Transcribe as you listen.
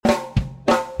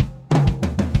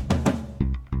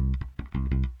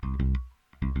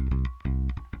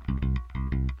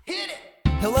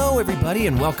Hello, everybody,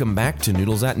 and welcome back to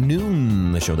Noodles at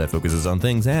Noon, the show that focuses on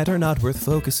things that are not worth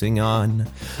focusing on.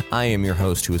 I am your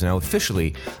host, who is now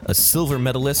officially a silver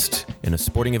medalist in a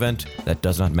sporting event that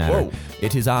does not matter. Whoa.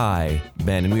 It is I,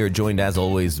 Ben, and we are joined, as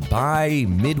always, by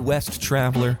Midwest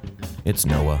traveler. It's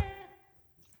Noah.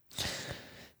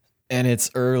 And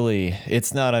it's early.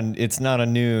 It's not a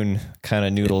noon kind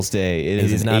of noodles day. It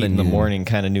is not 8 in the morning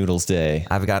kind of noodles day.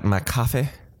 I've got my coffee.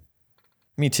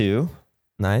 Me too.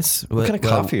 Nice. What kind of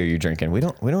coffee are you drinking? We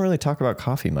don't really talk about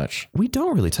coffee much. We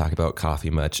don't really talk about coffee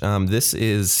much. This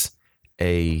is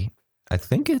I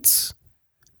think it's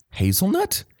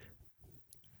hazelnut.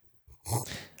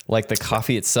 Like the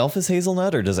coffee itself is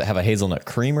hazelnut, or does it have a hazelnut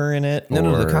creamer in it?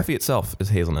 No, the coffee itself is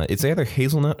hazelnut. It's either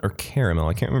hazelnut or caramel.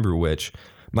 I can't remember which.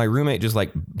 My roommate just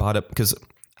bought up, because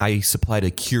I supplied a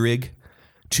Keurig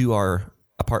to our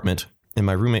apartment, and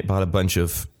my roommate bought a bunch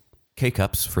of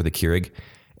K-Cups for the Keurig.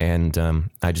 And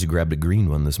I just grabbed a green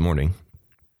one this morning,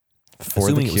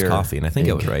 assuming it was coffee, and I think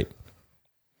I was right.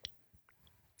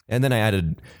 And then I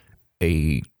added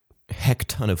a heck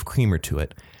ton of creamer to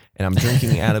it, and I'm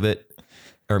drinking out of it,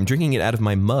 or I'm drinking it out of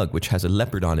my mug, which has a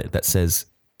leopard on it that says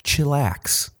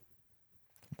 "Chillax."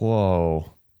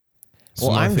 Whoa! Well,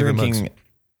 I'm drinking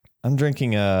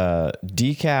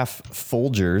decaf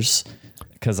Folgers.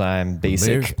 Because I'm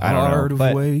basic. I don't know,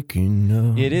 but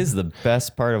it is the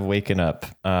best part of waking up.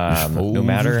 No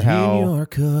matter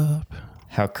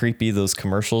how creepy those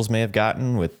commercials may have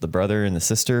gotten with the brother and the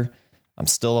sister, I'm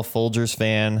still a Folgers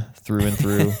fan through and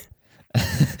through.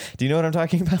 Do you know what I'm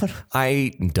talking about?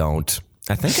 I don't.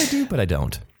 I think I do, but I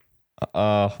don't.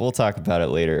 We'll talk about it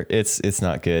later. It's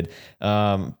not good.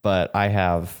 But I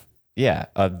have,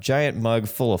 a giant mug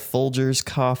full of Folgers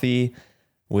coffee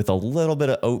with a little bit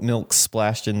of oat milk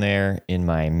splashed in there in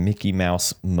my Mickey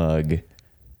Mouse mug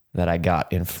that I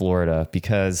got in Florida,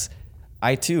 because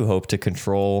I too hope to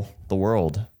control the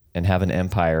world and have an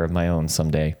empire of my own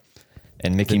someday.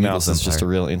 And Mickey Mouse is just a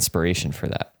real inspiration for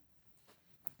that.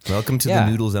 Welcome to the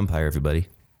Noodles Empire, everybody.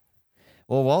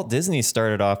 Well, Walt Disney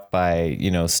started off by,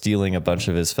 stealing a bunch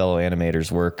of his fellow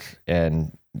animators' work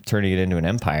and turning it into an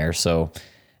empire. So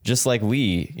just like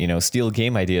we, steal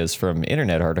game ideas from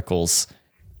internet articles,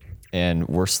 and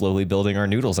we're slowly building our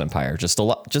noodles empire, just a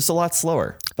lot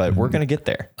slower, but we're going to get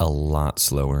there. A lot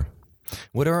slower.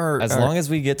 What are as long as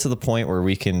we get to the point where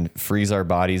we can freeze our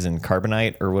bodies in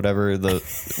carbonite or whatever the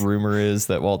rumor is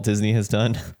that Walt Disney has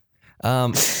done.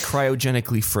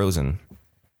 Cryogenically frozen.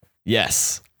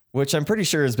 Yes. Which I'm pretty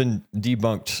sure has been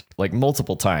debunked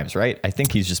multiple times, right? I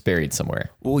think he's just buried somewhere.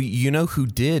 Well, you know who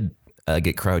did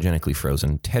get cryogenically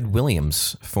frozen? Ted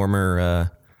Williams, former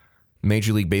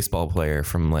Major League Baseball player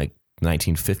from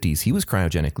 1950s. He was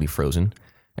cryogenically frozen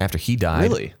after he died.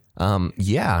 Really?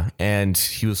 Yeah. And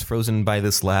he was frozen by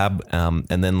this lab.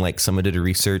 And then someone did a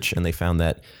research and they found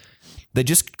that they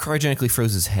just cryogenically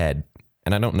froze his head.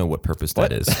 And I don't know what purpose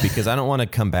that is, because I don't want to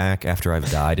come back after I've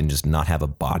died and just not have a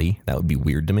body. That would be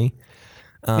weird to me.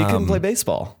 He couldn't play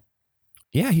baseball.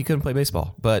 Yeah, he couldn't play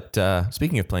baseball. But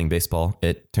speaking of playing baseball,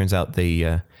 it turns out they,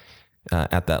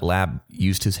 at that lab,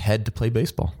 used his head to play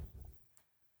baseball.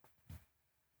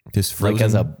 His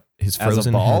frozen, his frozen as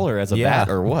a ball head. Or as a bat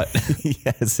or what?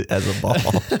 Yes, as a ball.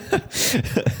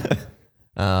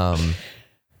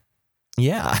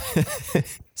 Yeah.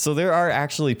 So there are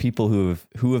actually people who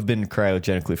have been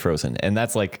cryogenically frozen, and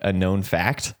that's a known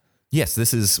fact. Yes,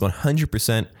 this is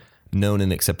 100% known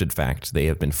and accepted fact. They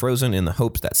have been frozen in the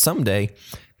hopes that someday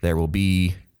there will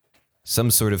be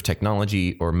some sort of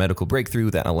technology or medical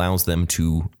breakthrough that allows them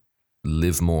to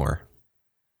live more.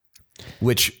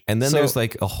 There's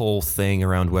a whole thing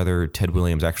around whether Ted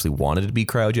Williams actually wanted to be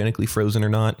cryogenically frozen or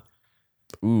not.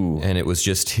 Ooh. And it was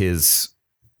just his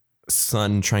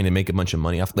son trying to make a bunch of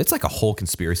money off. It's like a whole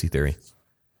conspiracy theory.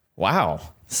 Wow.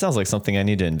 Sounds like something I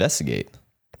need to investigate.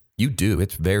 You do.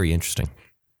 It's very interesting.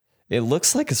 It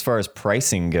looks like, as far as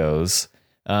pricing goes,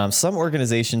 some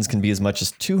organizations can be as much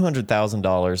as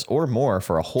 $200,000 or more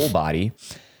for a whole body,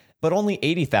 but only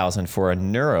 $80,000 for a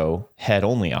neuro head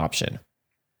only option.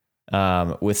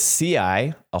 With CI,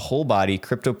 a whole body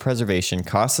cryptopreservation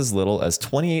costs as little as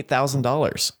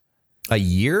 $28,000. A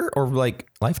year or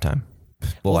lifetime?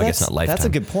 Well, I guess not lifetime. That's a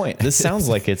good point. This sounds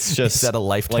like it's just... Is that a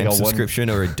lifetime subscription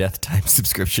or a death time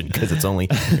subscription? Because you're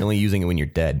only using it when you're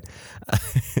dead.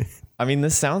 I mean,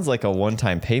 this sounds like a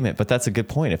one-time payment, but that's a good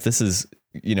point. If this is,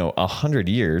 100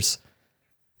 years,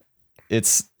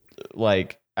 it's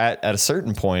at a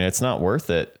certain point, it's not worth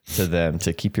it to them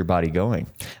to keep your body going.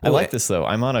 Well, I like this though.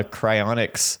 I'm on a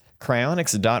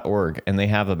cryonics.org, and they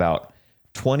have about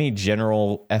 20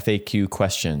 general FAQ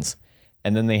questions.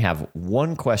 And then they have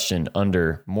one question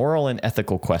under moral and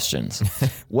ethical questions.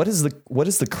 What is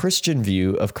the Christian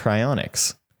view of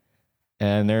cryonics?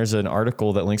 And there's an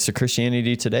article that links to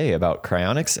Christianity Today about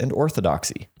cryonics and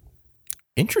orthodoxy.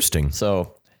 Interesting.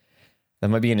 So that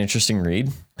might be an interesting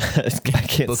read. I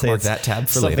can't Bookmark say it's that tab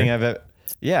for something later.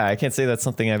 I can't say that's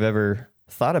something I've ever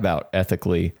thought about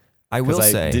ethically. I will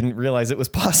say, I didn't realize it was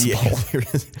possible.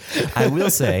 I will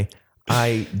say,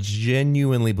 I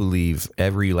genuinely believe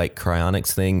every like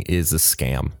cryonics thing is a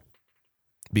scam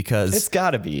because It's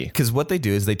got to be. Because what they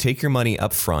do is they take your money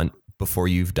up front before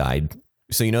you've died.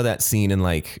 So you know that scene in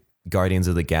like Guardians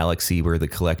of the Galaxy where the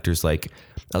collector's like,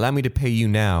 allow me to pay you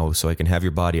now so I can have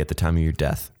your body at the time of your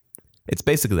death. It's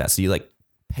basically that. So you like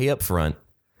pay up front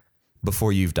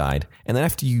before you've died. And then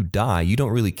after you die, you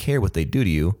don't really care what they do to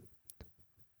you.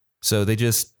 So they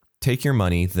just take your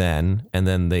money then, and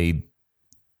then they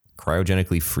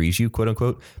cryogenically freeze you, quote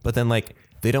unquote. But then like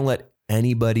they don't let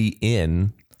anybody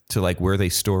in to like where they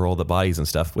store all the bodies and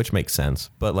stuff, which makes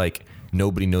sense. But like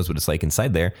nobody knows what it's like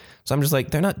inside there. So I'm just like,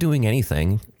 they're not doing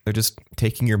anything. They're just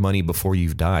taking your money before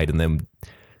you've died, and then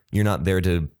you're not there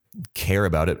to care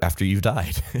about it after you've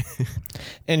died.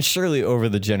 And surely over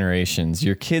the generations,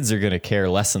 your kids are going to care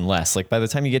less and less. Like by the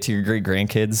time you get to your great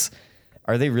grandkids,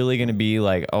 are they really going to be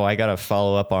like, oh, I got to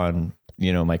follow up on,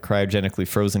 my cryogenically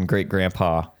frozen great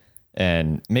grandpa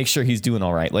and make sure he's doing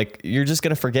all right? Like you're just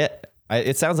going to forget.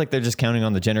 It sounds like they're just counting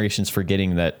on the generations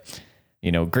forgetting that,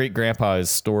 great grandpa is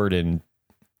stored in,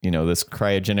 this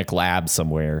cryogenic lab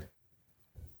somewhere.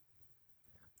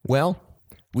 Well,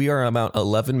 we are about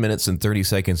 11 minutes and 30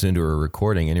 seconds into a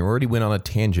recording, and you already went on a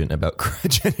tangent about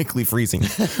cryogenically freezing,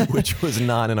 which was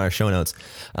not in our show notes.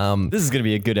 This is going to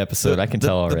be a good episode. I can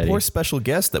tell already. The poor special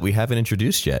guest that we haven't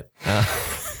introduced yet.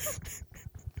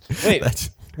 Wait,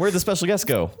 where'd the special guest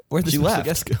go? Where'd the special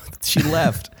guest go? She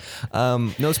left.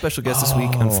 No special guest this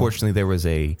week. Unfortunately, there was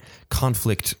a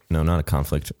conflict. No, not a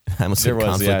conflict. I almost said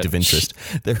conflict of interest.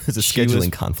 There was a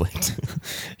scheduling conflict.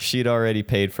 She'd already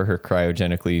paid for her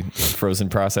cryogenically frozen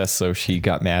process, so she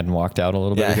got mad and walked out a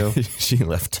little bit ago. She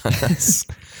left us.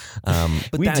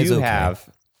 But we do have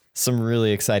some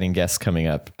really exciting guests coming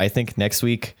up. I think next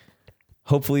week,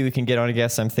 hopefully we can get on a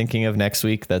guest I'm thinking of next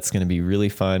week. That's going to be really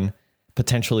fun.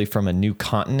 Potentially from a new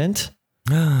continent.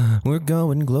 We're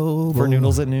going global. For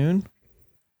Noodles at Noon.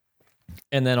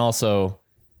 And then also,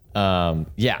 I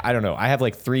don't know. I have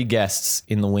like 3 guests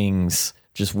in the wings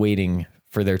just waiting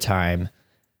for their time.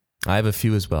 I have a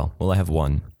few as well. Well, I have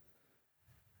one.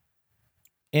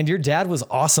 And your dad was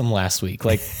awesome last week.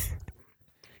 Like,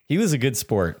 he was a good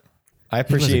sport. I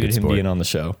appreciated him being on the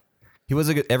show. He was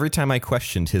every time I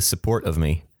questioned his support of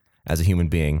me as a human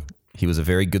being, he was a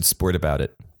very good sport about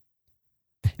it.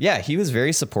 Yeah, he was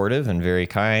very supportive and very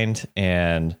kind,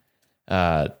 and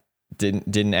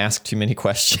didn't ask too many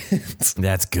questions.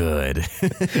 That's good.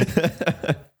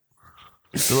 The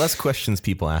less questions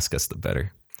people ask us, the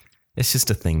better. It's just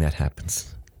a thing that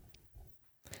happens.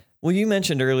 Well, you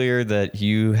mentioned earlier that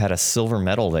you had a silver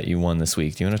medal that you won this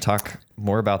week. Do you want to talk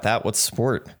more about that? What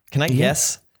sport? Can I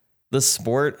guess the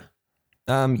sport?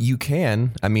 You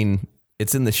can. I mean,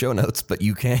 it's in the show notes, but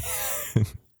you can.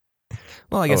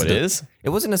 Well, I guess it is. It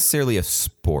wasn't necessarily a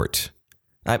sport.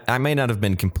 I may not have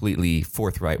been completely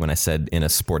forthright when I said in a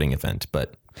sporting event,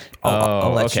 but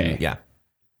I'll let you. Yeah.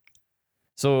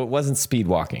 So it wasn't speed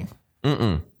walking.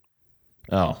 Mm-mm.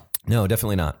 Oh. No,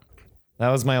 definitely not.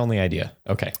 That was my only idea.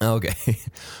 Okay. Okay.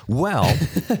 Well,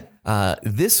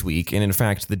 this week, and in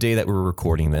fact, the day that we're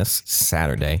recording this,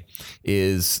 Saturday,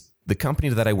 is the company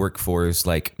that I work for is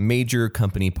like major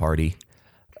company party.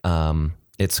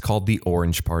 It's called the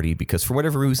Orange Party because for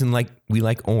whatever reason, like we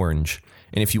like orange.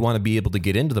 And if you want to be able to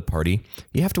get into the party,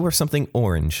 you have to wear something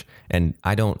orange. And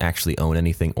I don't actually own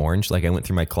anything orange. Like I went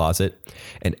through my closet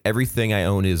and everything I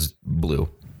own is blue.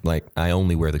 Like I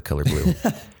only wear the color blue.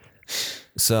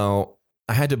 So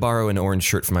I had to borrow an orange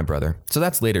shirt from my brother. So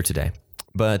that's later today.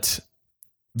 But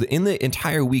in the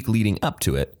entire week leading up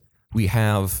to it, we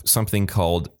have something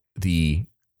called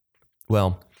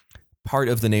part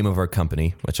of the name of our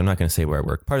company, which I'm not going to say where I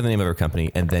work, part of the name of our company,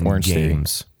 and then Orange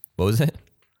games. Theory. What was it?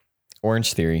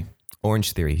 Orange Theory.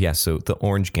 Orange Theory. Yeah. So the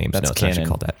Orange Games. That's no, it's canon. actually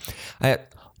called that.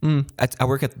 I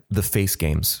work at the Face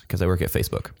Games because I work at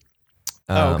Facebook.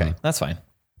 Okay. That's fine.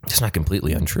 It's not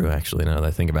completely untrue, actually, now that I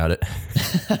think about it.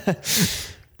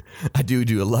 I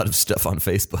do a lot of stuff on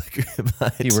Facebook.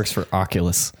 But he works for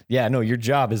Oculus. Yeah, no, your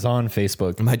job is on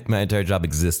Facebook. My entire job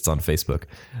exists on Facebook.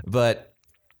 But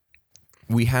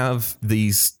we have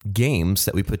these games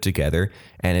that we put together,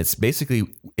 and it's basically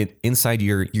inside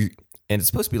your and it's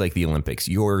supposed to be like the Olympics.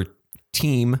 Your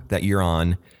team that you're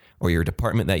on or your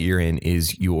department that you're in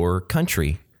is your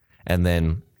country. And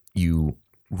then you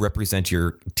represent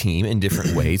your team in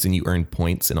different ways and you earn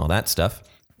points and all that stuff.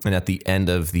 And at the end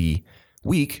of the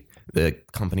week, the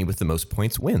company with the most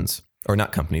points wins. Or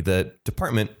not company, the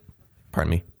department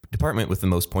with the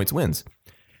most points wins.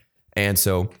 And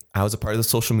so I was a part of the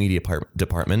social media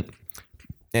department.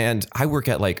 And I work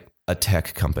at like a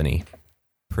tech company,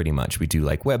 pretty much. We do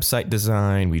like website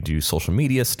design, we do social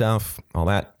media stuff, all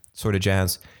that sort of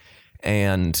jazz.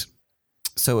 And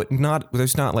so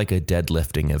there's not like a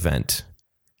deadlifting event.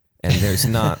 And there's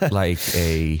not like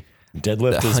a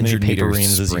deadlift as many paper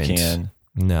rings as you can.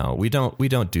 No, we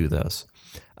don't do those.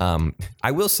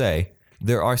 I will say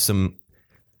there are some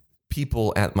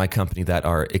people at my company that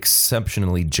are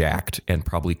exceptionally jacked and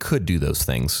probably could do those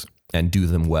things and do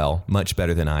them well, much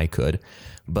better than I could.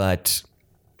 But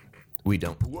we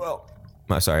don't. Whoa.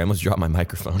 Sorry, I almost dropped my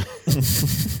microphone.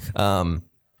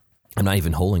 I'm not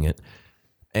even holding it.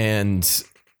 And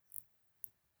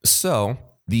so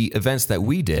the events that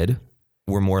we did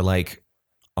were more like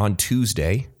on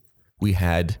Tuesday, we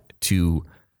had to,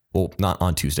 well, not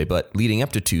on Tuesday, but leading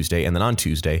up to Tuesday. And then on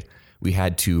Tuesday, we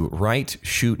had to write,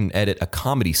 shoot, and edit a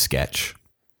comedy sketch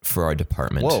for our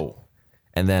department. Whoa.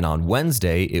 And then on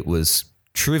Wednesday, it was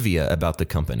trivia about the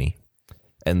company.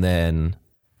 And then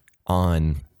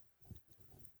on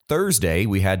Thursday,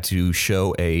 we had to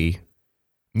show a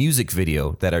music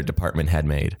video that our department had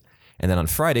made. And then on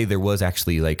Friday, there was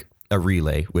actually like a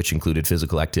relay, which included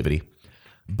physical activity.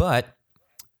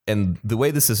 And the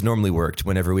way this has normally worked,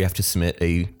 whenever we have to submit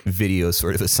a video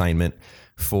sort of assignment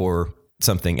for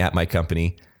something at my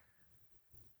company,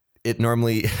 it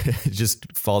normally just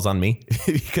falls on me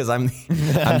because I'm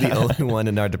the only one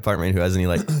in our department who has any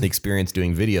like experience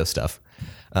doing video stuff.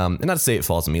 And not to say it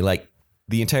falls on me, like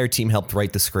the entire team helped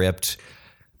write the script.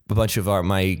 A bunch of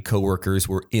my coworkers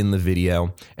were in the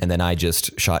video, and then I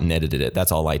just shot and edited it.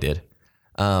 That's all I did.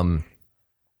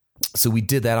 So we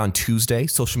did that on Tuesday.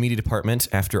 Social media department,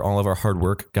 after all of our hard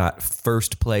work, got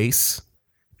first place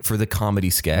for the comedy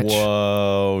sketch.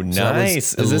 Whoa,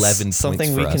 nice. Is 11 this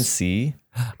something we can see?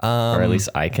 Or at least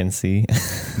I can see.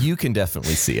 You can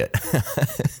definitely see it.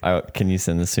 Can you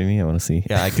send this to me? I want to see.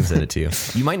 Yeah, I can send it to you.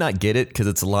 You might not get it because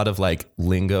it's a lot of like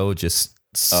lingo just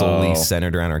solely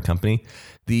centered around our company.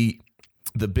 The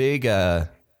big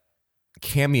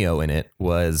cameo in it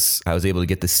was I was able to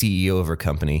get the CEO of our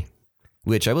company,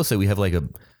 which I will say we have like a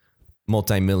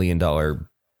multi-million-dollar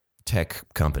tech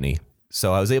company.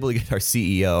 So I was able to get our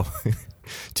CEO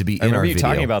to be in our video. I remember you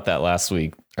talking about that last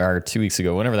week or 2 weeks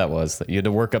ago, whenever that was, that you had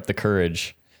to work up the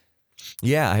courage.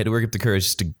 Yeah, I had to work up the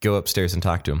courage to go upstairs and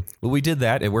talk to him. Well, we did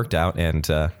that. It worked out. And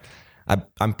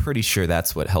I'm pretty sure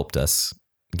that's what helped us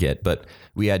get. But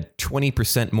we had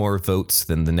 20% more votes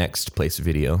than the next place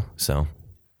video. So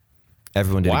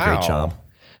everyone did a great job.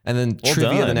 And then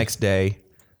trivia the next day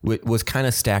was kind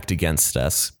of stacked against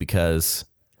us because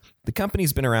the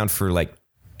company's been around for like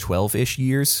 12-ish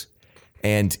years.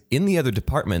 And in the other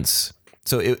departments,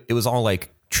 so it was all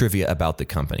like trivia about the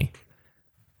company.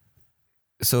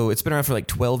 So it's been around for like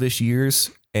 12-ish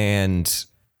years, and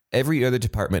every other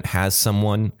department has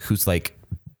someone who's like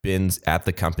been at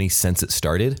the company since it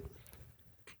started.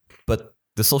 But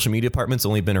the social media department's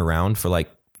only been around for like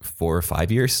 4 or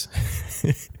 5 years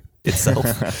itself.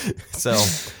 So,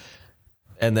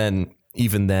 and then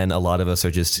even then, a lot of us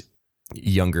are just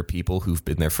younger people who've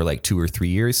been there for like 2 or 3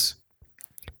 years.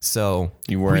 So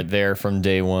you weren't there from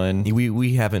day one.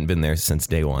 We haven't been there since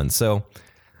day one. So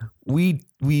we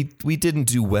didn't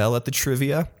do well at the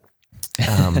trivia.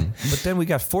 But then we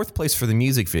got 4th place for the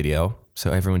music video.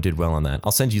 So everyone did well on that.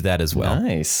 I'll send you that as well.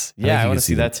 Nice. Yeah, I want to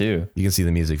see that too. You can see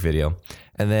the music video.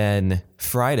 And then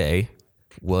Friday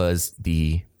was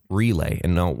the relay.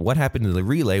 And now what happened in the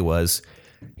relay was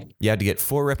you had to get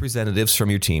 4 representatives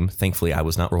from your team. Thankfully, I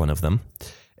was not one of them.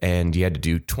 And you had to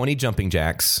do 20 jumping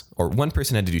jacks, or one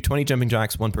person had to do 20 jumping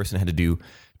jacks. One person had to do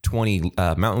 20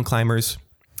 mountain climbers.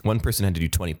 One person had to do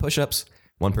 20 push-ups.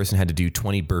 One person had to do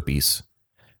 20 burpees.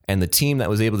 And the team that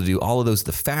was able to do all of those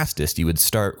the fastest, you would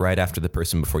start right after the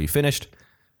person before you finished.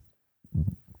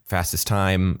 Fastest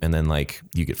time, and then like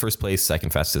you get first place, second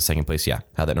fastest, second place. Yeah,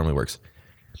 how that normally works.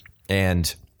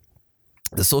 And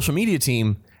the social media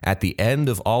team, at the end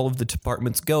of all of the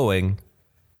departments going,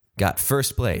 got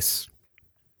first place.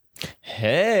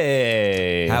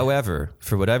 Hey. However,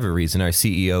 for whatever reason, our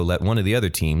CEO let one of the other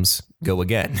teams go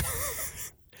again.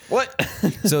 What?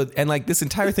 So, and like this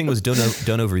entire thing was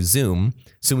done over Zoom.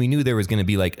 So we knew there was going to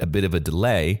be like a bit of a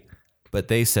delay, but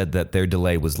they said that their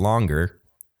delay was longer.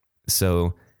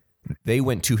 So they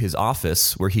went to his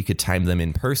office where he could time them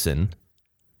in person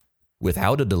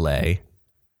without a delay.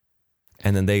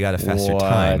 and then they got a faster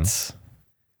time.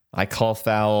 I call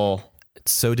foul.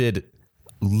 So did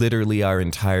literally our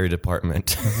entire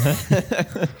department.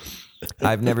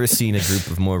 I've never seen a group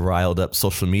of more riled up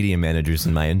social media managers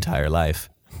in my entire life.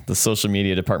 The social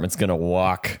media department's going to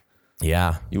walk.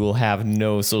 Yeah. You will have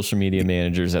no social media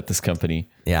managers at this company.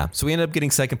 Yeah. So we ended up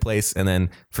getting second place. And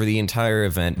then for the entire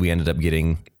event, we ended up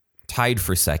getting tied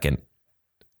for second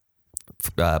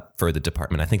for the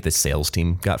department. I think the sales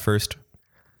team got first.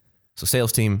 So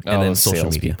sales team and then social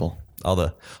media. People. All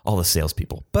the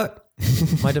salespeople. But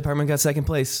my department got second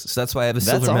place. So that's why I have a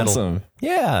silver medal. Awesome.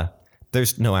 Yeah.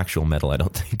 There's no actual medal, I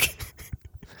don't think.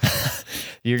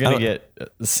 You're going to get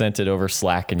sent it over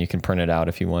Slack and you can print it out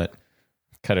if you want.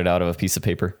 Cut it out of a piece of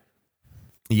paper.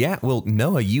 Yeah. Well,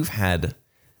 Noah, you've had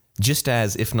just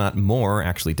as, if not more,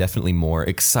 actually definitely more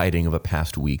exciting of a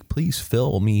past week. Please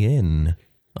fill me in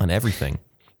on everything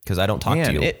because I don't talk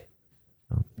to you.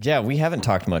 Yeah, we haven't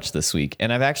talked much this week,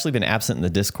 and I've actually been absent in the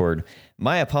Discord.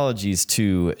 My apologies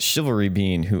to Chivalry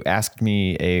Bean, who asked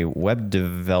me a web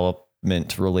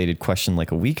development related question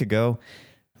like a week ago,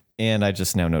 and I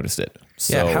just now noticed it.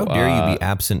 So, yeah, how dare you be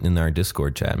absent in our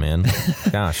Discord chat, man?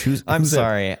 Gosh, I'm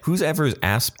sorry. Who's ever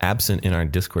absent in our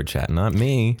Discord chat? Not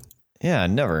me. Yeah,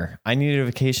 never. I needed a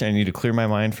vacation. I need to clear my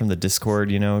mind from the Discord,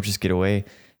 just get away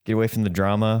from the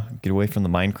drama, get away from the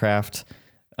Minecraft.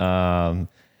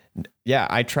 Yeah,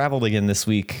 I traveled again this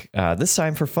week, this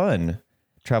time for fun.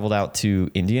 Traveled out to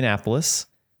Indianapolis,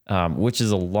 which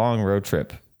is a long road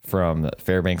trip from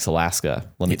Fairbanks,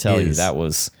 Alaska. Let me tell you, that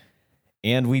was,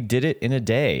 and we did it in a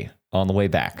day on the way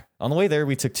back. On the way there,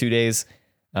 we took 2 days,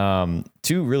 2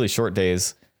 really short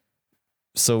days.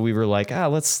 So we were like,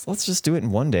 let's just do it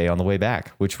in one day on the way back,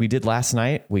 which we did last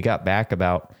night. We got back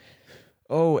about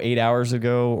 8 hours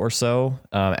ago or so.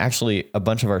 Actually, a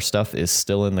bunch of our stuff is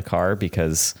still in the car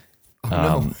because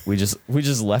we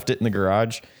just left it in the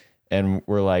garage, and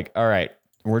we're like, all right,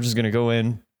 we're just gonna go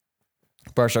in,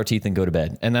 brush our teeth, and go to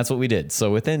bed. And that's what we did.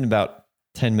 So within about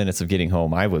 10 minutes of getting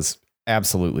home, I was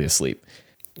absolutely asleep.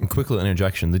 And quick little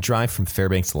interjection: the drive from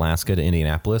Fairbanks, Alaska to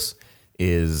Indianapolis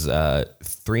is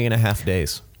 3.5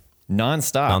 days,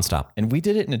 nonstop, and we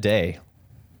did it in a day.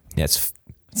 Yeah, it's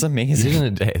amazing. You did it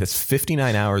in a day. That's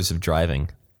 59 hours of driving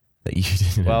that you did in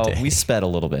a day. Well, we sped a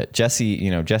little bit.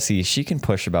 Jessie, she can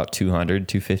push about 200,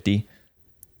 250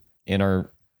 in our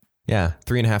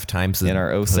 3.5 times in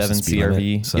our 07 CRV.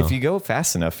 Limit, so. If you go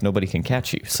fast enough, nobody can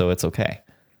catch you, so it's okay.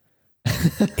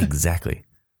 Exactly.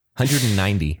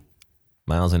 190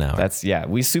 miles an hour.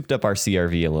 We souped up our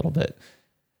CRV a little bit.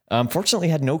 Fortunately,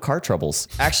 had no car troubles.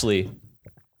 Actually,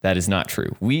 that is not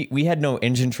true. We had no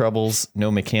engine troubles,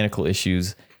 no mechanical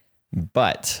issues,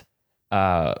 but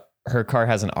her car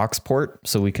has an aux port,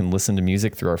 so we can listen to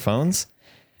music through our phones.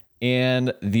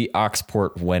 And the aux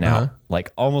port went out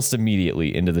like almost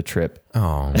immediately into the trip.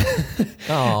 Oh.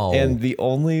 And the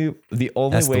only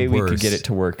way we could get it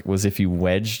to work was if you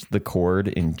wedged the cord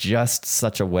in just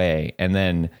such a way, and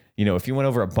then if you went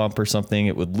over a bump or something,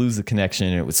 it would lose the connection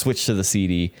and it would switch to the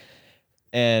CD.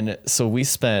 And so we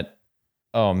spent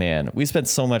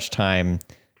so much time.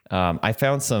 I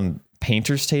found some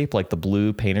painter's tape, like the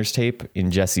blue painter's tape, in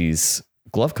Jesse's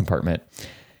glove compartment.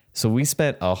 So we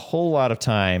spent a whole lot of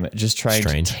time just trying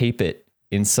to tape it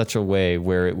in such a way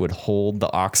where it would hold the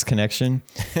aux connection,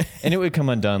 and it would come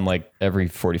undone like every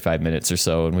 45 minutes or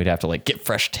so. And we'd have to like get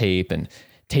fresh tape and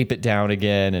tape it down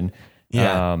again. And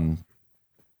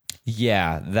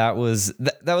that was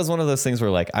one of those things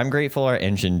where like, I'm grateful our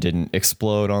engine didn't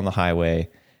explode on the highway.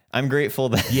 I'm grateful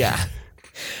that,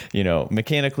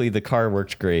 mechanically the car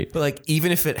worked great. But like,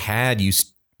 even if it had, you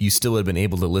still would have been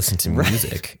able to listen to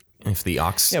music if the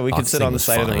aux. Yeah, we could sit on the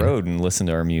side of the road and listen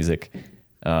to our music.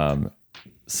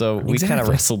 So we kind of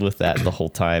wrestled with that the whole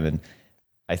time. And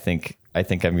I think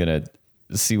I'm going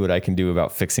to see what I can do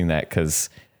about fixing that. Cause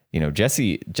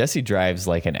Jessie drives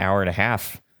like an hour and a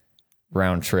half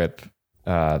round trip,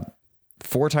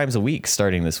 4 times a week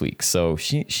starting this week. So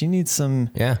she needs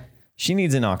she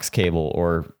needs an aux cable,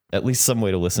 or at least some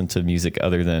way to listen to music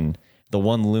other than the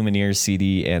one Lumineers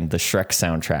CD and the Shrek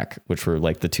soundtrack, which were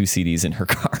like the 2 CDs in her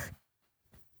car.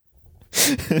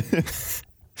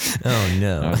 Oh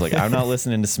no. I was like, I'm not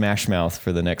listening to Smash Mouth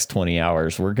for the next 20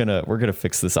 hours. We're gonna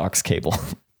fix this aux cable.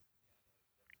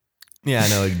 Yeah,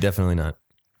 no, definitely not.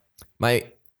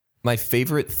 My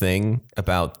favorite thing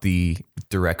about the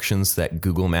directions that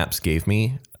Google Maps gave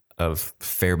me of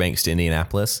Fairbanks to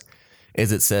Indianapolis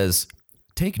is it says,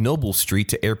 take Noble Street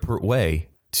to Airport Way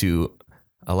to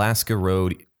Alaska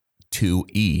Road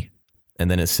 2E.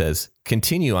 And then it says,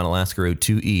 continue on Alaska Road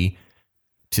 2E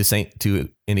to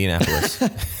Indianapolis.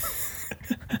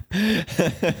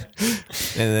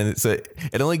 then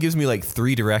it only gives me like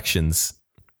 3 directions.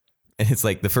 And it's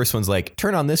like the first one's like,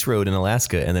 turn on this road in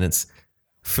Alaska. And then it's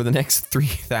for the next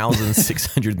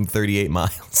 3,638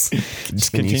 miles.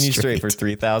 Just continue straight for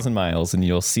 3,000 miles and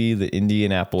you'll see the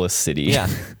Indianapolis city. Yeah.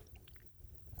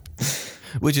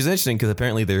 Which is interesting because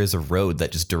apparently there is a road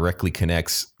that just directly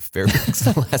connects Fairbanks,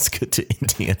 Alaska to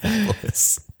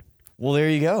Indianapolis. Well, there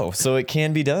you go. So it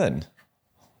can be done.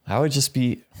 I would just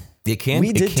be... It can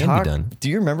be done. Do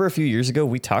you remember a few years ago,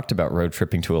 we talked about road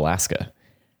tripping to Alaska?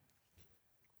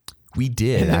 We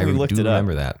did. I do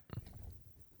remember that.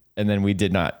 And then we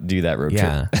did not do that road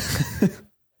trip.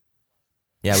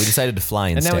 Yeah, we decided to fly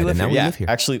instead. And now we live here.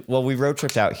 Actually, well, we road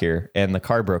tripped out here and the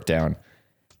car broke down.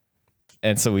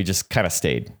 And so we just kind of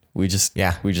stayed. We just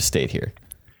stayed here.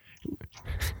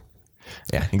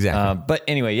 Yeah, exactly. But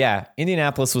anyway, yeah,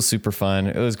 Indianapolis was super fun.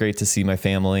 It was great to see my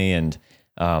family, and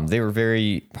they were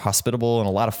very hospitable and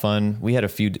a lot of fun. We had a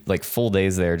few like full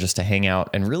days there just to hang out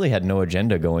and really had no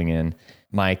agenda going in.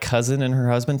 My cousin and her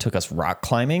husband took us rock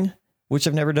climbing, which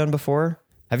I've never done before.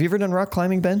 Have you ever done rock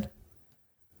climbing, Ben?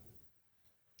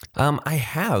 I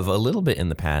have a little bit in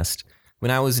the past.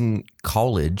 When I was in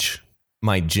college,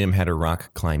 my gym had a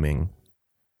rock climbing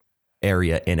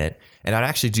area in it. And I'd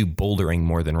actually do bouldering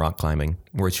more than rock climbing,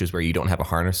 which is where you don't have a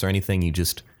harness or anything. You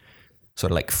just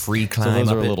sort of like free climb. So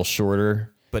those are a little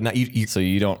shorter, but not you so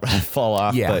you don't fall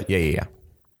off. Yeah, but yeah.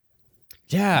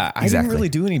 Yeah, I didn't really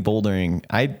do any bouldering.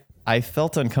 I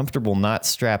felt uncomfortable not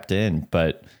strapped in,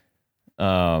 but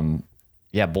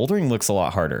bouldering looks a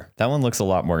lot harder. That one looks a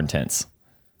lot more intense.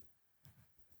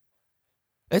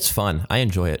 It's fun. I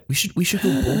enjoy it. We should go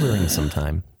bouldering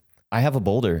sometime. I have a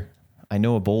boulder. I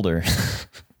know a boulder.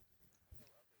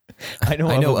 I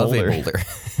know of a boulder.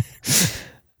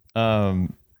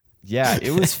 Yeah,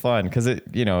 it was fun because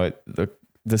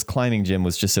this climbing gym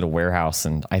was just at a warehouse,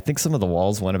 and I think some of the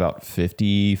walls went about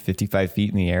 50, 55 feet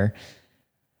in the air.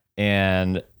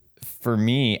 And for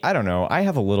me, I don't know, I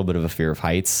have a little bit of a fear of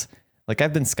heights. Like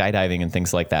I've been skydiving and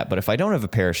things like that, but if I don't have a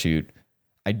parachute,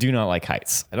 I do not like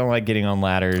heights. I don't like getting on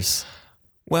ladders.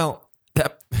 Well,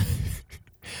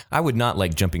 I would not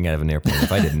like jumping out of an airplane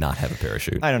if I did not have a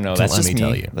parachute. I don't know. That's just me.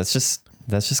 Tell you. That's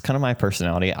just kind of my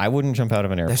personality. I wouldn't jump out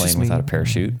of an airplane without a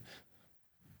parachute.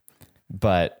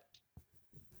 But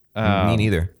me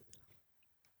neither.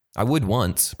 I would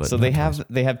once, but so they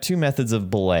have 2 methods of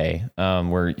belay,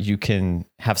 where you can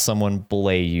have someone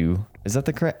belay you. Is that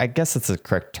the correct? I guess that's the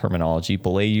correct terminology.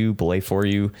 Belay you, belay for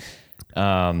you.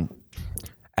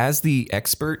 As the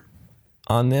expert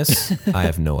on this, I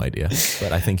have no idea,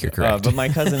 but I think you're correct. But my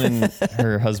cousin and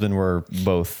her husband were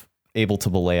both able to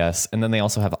belay us. And then they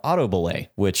also have auto belay,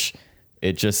 which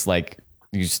it just like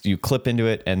you clip into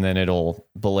it and then it'll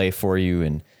belay for you.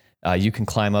 And you can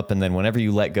climb up, and then whenever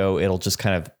you let go, it'll just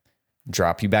kind of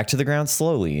drop you back to the ground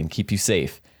slowly and keep you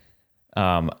safe.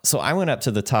 So I went up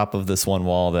to the top of this one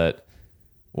wall that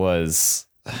was,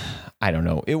 I don't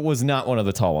know, it was not one of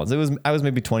the tall ones. I was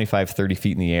maybe 25, 30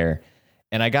 feet in the air.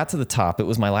 And I got to the top. It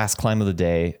was my last climb of the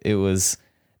day. It was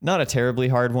not a terribly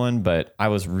hard one, but I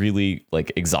was really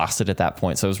like exhausted at that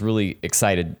point. So I was really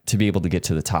excited to be able to get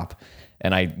to the top.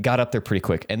 And I got up there pretty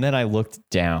quick. And then I looked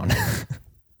down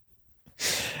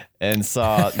and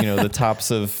saw, the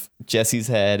tops of Jesse's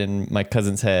head and my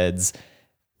cousin's heads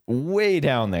way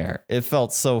down there. It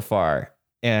felt so far.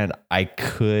 And I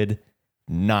could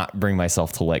not bring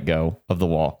myself to let go of the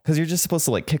wall, because you're just supposed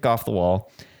to like kick off the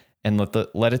wall and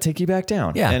let it take you back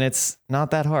down. Yeah. And it's not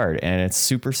that hard and it's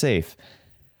super safe.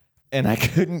 And I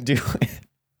couldn't do it.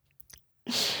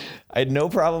 I had no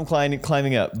problem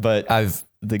climbing up, but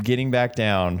the getting back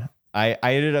down, I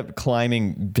ended up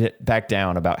climbing back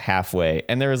down about halfway.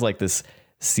 And there was like this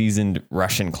seasoned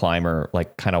Russian climber,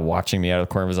 like kind of watching me out of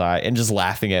the corner of his eye and just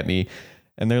laughing at me.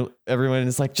 And everyone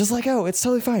is like, just let go. It's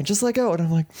totally fine. Just let go. And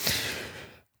I'm like,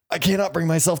 I cannot bring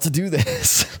myself to do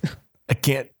this. I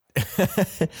can't.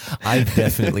 I've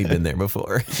definitely been there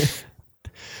before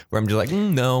where I'm just like,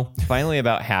 no. Finally,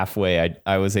 about halfway,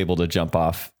 I was able to jump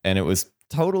off, and it was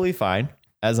totally fine,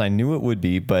 as I knew it would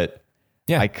be. But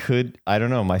yeah, I don't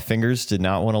know. My fingers did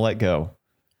not want to let go,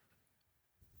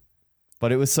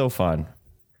 but it was so fun.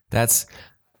 I've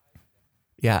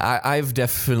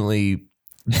definitely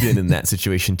been in that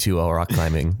situation too while rock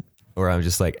climbing, where I'm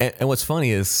just like, and what's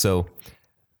funny is, so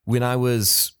when I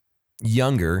was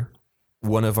younger,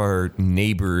 one of our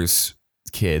neighbor's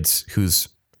kids, who's,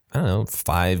 I don't know,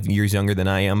 5 years younger than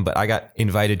I am, but I got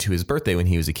invited to his birthday when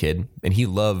he was a kid, and he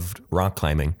loved rock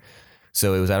climbing.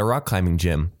 So it was at a rock climbing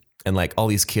gym, and like all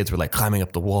these kids were like climbing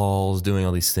up the walls, doing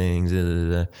all these things.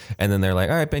 And then they're like,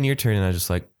 all right, Ben, your turn. And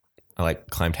I like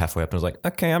climbed halfway up and I was like,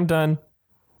 okay, I'm done.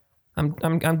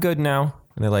 I'm good now.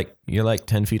 And they're like, you're like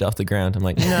 10 feet off the ground. I'm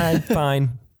like, nah, I'm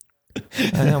fine.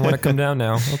 I don't want to come down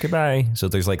now. Okay, bye. So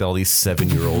there's like all these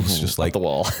 7-year-olds just like the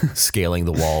wall. scaling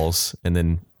the walls. And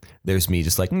then there's me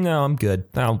just like, no, I'm good.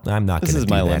 I'm not going to do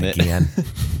my that limit. again.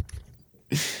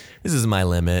 This is my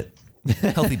limit.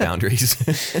 Healthy boundaries.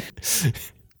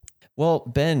 Well,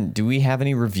 Ben, do we have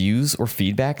any reviews or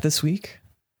feedback this week?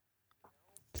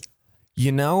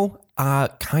 You know,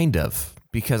 kind of,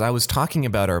 because I was talking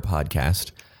about our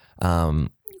podcast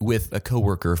with a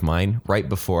coworker of mine right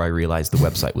before I realized the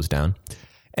website was down,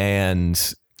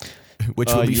 and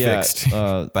which will be fixed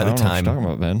by the I don't know time. what you're talking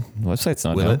about, Ben. The website's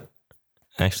not Will down. it?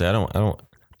 Actually, I don't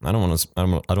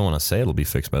want to say it'll be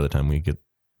fixed by the time we get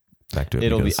back to it.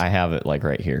 It'll be. because I have it like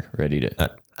right here, ready to. I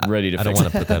fix don't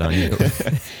want to put that on you.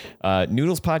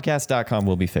 Noodlespodcast.com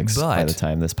will be fixed by But- the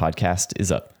time this podcast is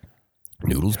up.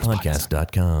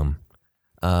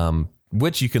 Noodlespodcast.com,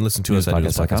 which you can listen to us at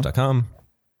noodlespodcast.com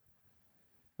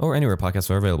or anywhere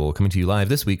podcasts are available. Coming to you live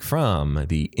this week from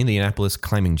the Indianapolis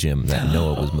climbing gym that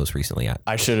Noah was most recently at.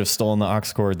 I should have stolen the aux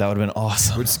cord. That would have been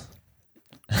awesome.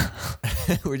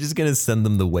 We're just going to send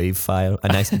them the wave file, a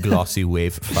nice glossy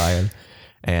wave file,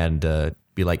 and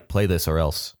be like, play this or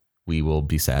else we will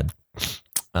be sad.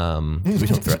 We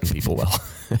don't threaten people well.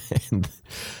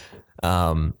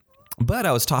 But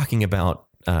I was talking about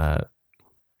my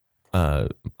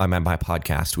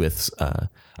podcast with a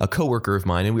coworker of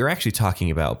mine, and we were actually talking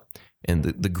about, in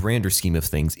the grander scheme of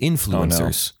things,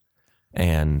 influencers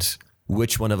and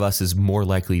which one of us is more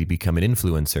likely to become an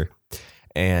influencer.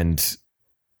 And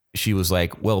she was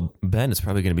like, well, Ben, it's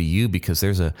probably going to be you because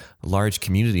there's a large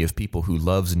community of people who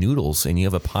loves noodles and you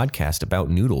have a podcast about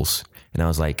noodles. And I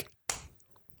was like,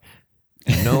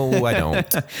 no, I don't.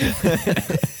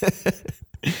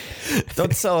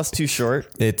 Don't sell us too short.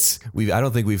 I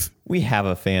don't think We have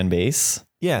a fan base.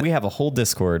 Yeah. We have a whole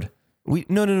Discord.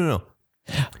 No.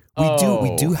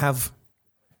 We do have,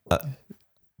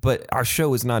 but our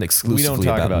show is not We exclusively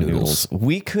don't talk about noodles. noodles.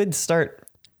 We could start,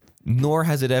 Nor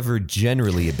has it ever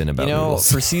generally been about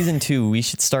noodles. for season 2, we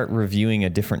should start reviewing a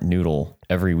different noodle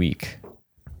every week.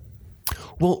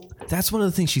 Well, that's one of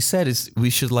the things she said is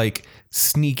we should like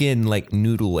sneak in like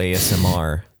noodle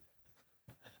ASMR,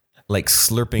 like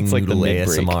slurping like the noodle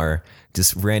mid-break. ASMR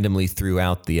just randomly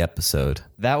throughout the episode.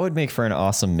 That would make for an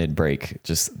awesome mid-break.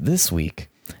 Just this week,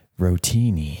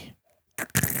 Rotini.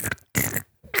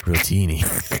 Rotini.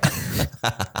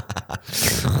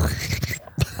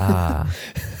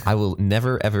 I will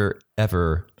never, ever,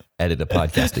 ever edit a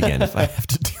podcast again if I have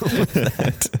to deal with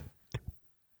that.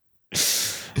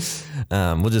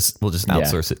 We'll just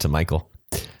outsource it to Michael.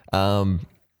 But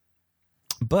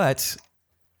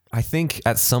I think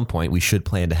at some point we should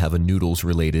plan to have a noodles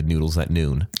related Noodles at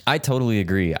Noon. I totally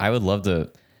agree. I would love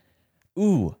to.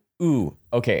 Ooh.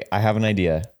 Okay, I have an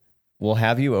idea. We'll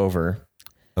have you over.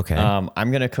 Okay.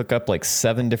 I'm going to cook up like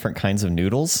 7 different kinds of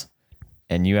noodles,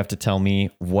 and you have to tell me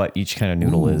what each kind of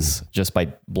noodle is just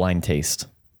by blind taste.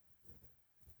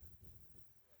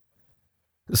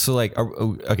 So like,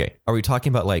 are we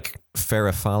talking about like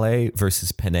farfalle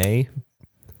versus penne?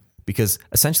 Because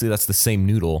essentially that's the same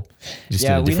noodle, just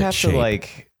in a we'd different have shape. to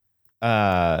like,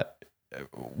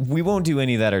 we won't do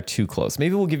any that are too close.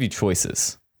 Maybe we'll give you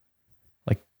choices,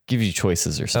 like give you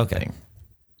choices or something. Okay.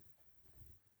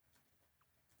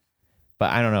 But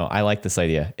I don't know. I like this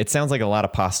idea. It sounds like a lot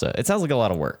of pasta. It sounds like a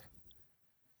lot of work.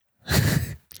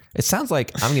 It sounds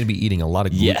like I'm going to be eating a lot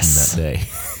of gluten Yes. that day.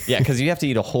 Yeah, because you have to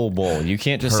eat a whole bowl. You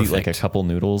can't just eat like a Perfect. couple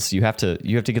noodles. You have to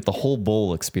get the whole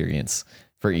bowl experience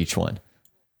for each one.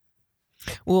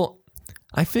 Well,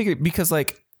 I figured because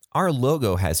like our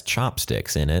logo has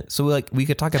chopsticks in it, so like we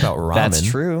could talk about ramen. That's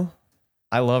true.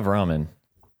 I love ramen.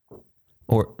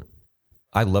 Or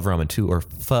I love ramen too, or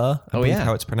pho. I believe yeah.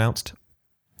 how it's pronounced.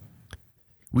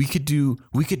 We could do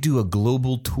a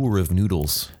global tour of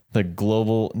noodles. The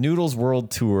Global Noodles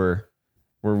World Tour,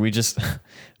 where we just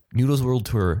Noodles World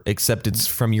Tour, except it's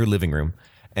from your living room,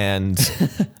 and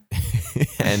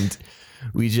and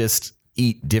we just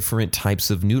eat different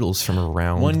types of noodles from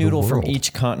around one noodle the from world.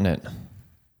 each continent,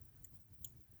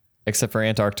 except for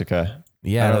Antarctica.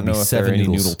 Yeah, I that'd don't be know if there are 7 any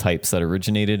noodles. noodle types that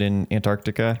originated in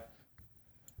Antarctica.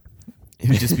 It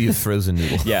would just be a frozen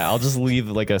noodle. Yeah, I'll just leave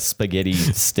like a spaghetti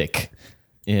stick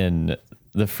in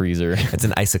the freezer. It's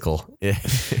an icicle.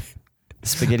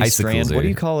 Spaghetti Icicles strand. What are do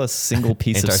you call a single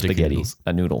piece of Antarctic spaghetti? noodles.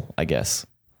 A noodle, I guess.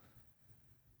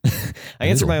 I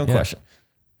answered my own yeah. question.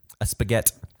 A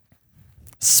spaghetti.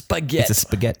 Spaghetti. It's a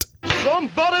spaghetti.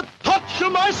 Somebody touch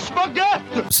my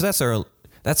spaghetti! So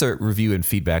that's our review and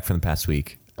feedback from the past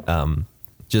week.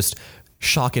 Just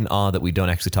shock and awe that we don't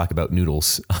actually talk about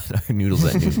noodles on our Noodles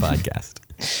at Noon podcast.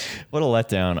 What a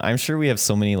letdown. I'm sure we have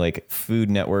so many like Food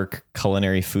Network,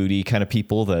 culinary foodie kind of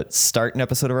people that start an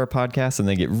episode of our podcast and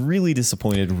they get really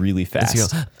disappointed really fast. You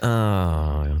go,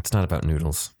 oh, it's not about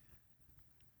noodles.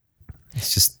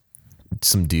 It's just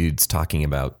some dudes talking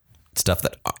about stuff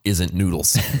that isn't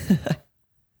noodles.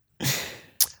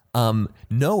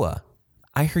 Noah,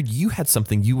 I heard you had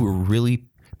something you were really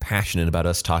passionate about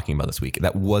us talking about this week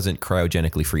that wasn't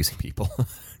cryogenically freezing people.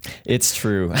 It's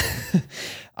true.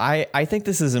 I think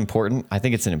this is important. I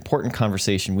think it's an important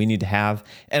conversation we need to have.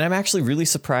 And I'm actually really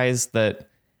surprised that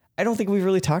I don't think we've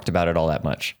really talked about it all that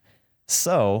much.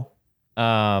 So,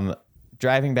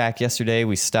 driving back yesterday,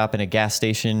 we stop in a gas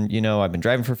station. You know, I've been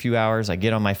driving for a few hours. I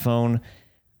get on my phone.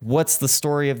 What's the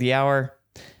story of the hour?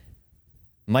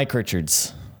 Mike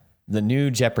Richards, the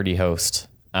new Jeopardy host.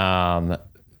 One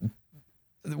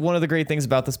of the great things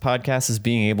about this podcast is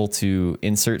being able to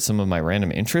insert some of my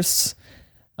random interests.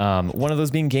 One of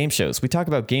those being game shows. We talk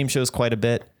about game shows quite a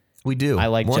bit. We do. I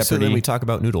like more Jeopardy. so than we talk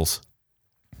about noodles.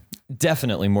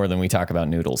 Definitely more than we talk about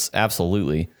noodles.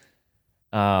 Absolutely.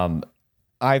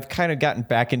 I've kind of gotten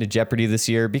back into Jeopardy this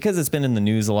year because it's been in the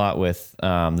news a lot with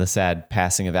the sad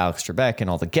passing of Alex Trebek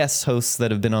and all the guest hosts that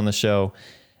have been on the show.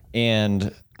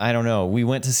 And I don't know, we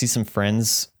went to see some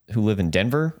friends who live in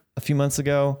Denver a few months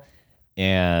ago.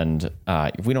 And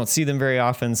we don't see them very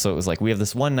often. So it was like, we have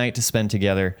this one night to spend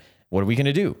together. What are we going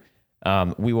to do?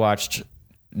 We watched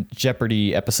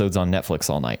Jeopardy episodes on Netflix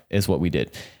all night is what we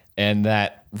did. And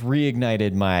that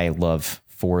reignited my love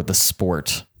for the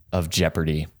sport of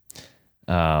Jeopardy.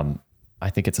 I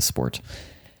think it's a sport.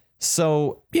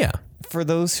 So Yeah. for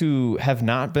those who have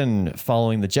not been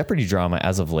following the Jeopardy drama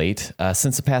as of late,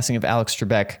 since the passing of Alex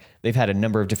Trebek, they've had a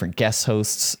number of different guest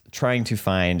hosts trying to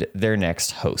find their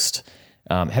next host.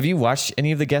 Have you watched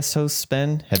any of the guest hosts,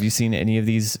 Ben? Have you seen any of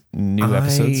these new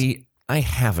episodes? I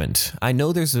haven't. I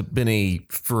know there's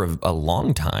for a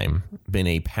long time, been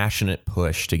a passionate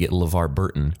push to get LeVar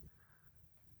Burton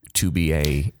to be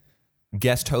a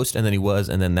guest host, and then he was,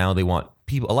 and then now they want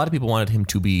people. A lot of people wanted him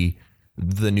to be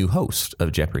the new host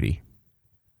of Jeopardy.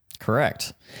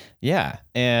 Correct. Yeah.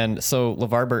 And so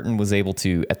LeVar Burton was able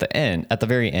to, at the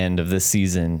very end of this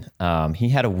season, he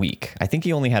had a week. I think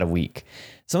he only had a week.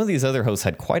 Some of these other hosts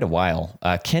had quite a while.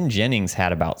 Ken Jennings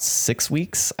had about 6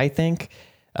 weeks, I think.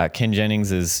 Ken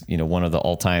Jennings is, one of the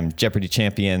all-time Jeopardy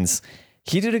champions.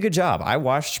 He did a good job. I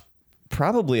watched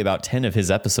probably about 10 of his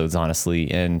episodes, honestly.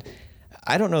 And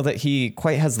I don't know that he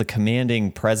quite has the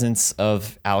commanding presence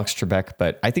of Alex Trebek,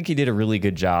 but I think he did a really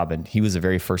good job. And he was a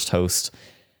very first host.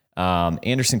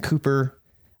 Anderson Cooper,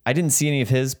 I didn't see any of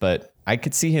his, but I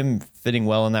could see him fitting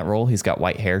well in that role. He's got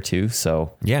white hair too.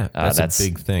 So yeah, that's a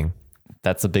big thing.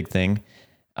 That's a big thing.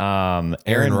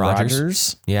 Aaron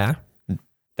Rodgers. Yeah.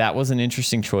 That was an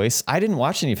interesting choice. I didn't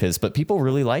watch any of his, but people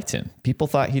really liked him. People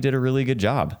thought he did a really good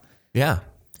job. Yeah.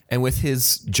 And with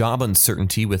his job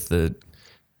uncertainty with the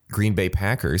Green Bay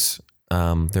Packers,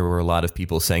 there were a lot of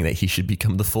people saying that he should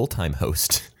become the full-time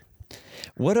host.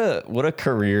 What a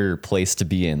career place to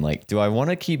be in. Like, do I want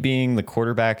to keep being the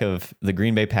quarterback of the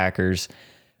Green Bay Packers,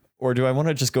 or do I want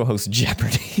to just go host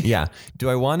Jeopardy? Yeah. Do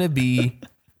I want to be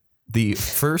the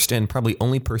first and probably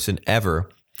only person ever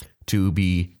to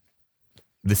be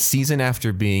the season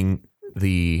after being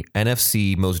the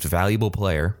NFC most valuable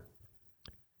player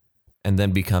and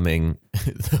then becoming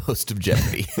the host of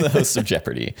Jeopardy? The host of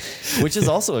Jeopardy, which is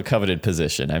also a coveted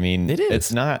position. I mean, it is.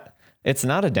 It's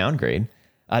not a downgrade.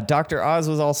 Dr. Oz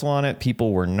was also on it.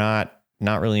 People were not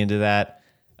really into that.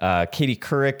 Katie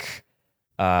Couric.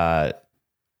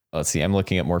 Let's see. I'm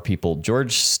looking at more people.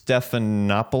 George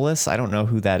Stephanopoulos. I don't know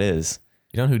who that is.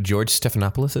 You know who George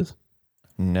Stephanopoulos is?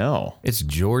 No. It's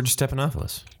George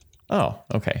Stephanopoulos. Oh,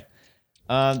 okay.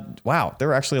 Wow. There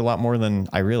were actually a lot more than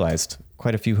I realized.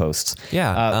 Quite a few hosts.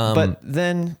 Yeah. But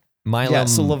then... Milam... Yeah,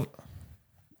 so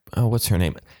what's her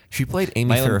name? She played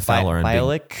Amy Farrah Fowler in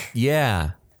Bialik.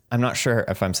 Yeah. I'm not sure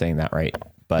if I'm saying that right,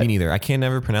 but me neither. I can't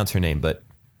never pronounce her name, but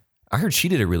I heard she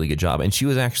did a really good job, and she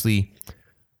was actually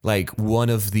like one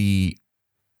of the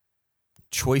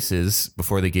choices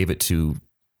before they gave it to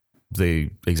the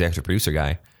executive producer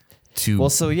guy to well,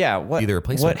 so yeah, be the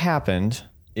replacement. What happened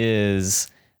is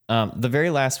the very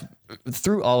last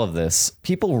through all of this,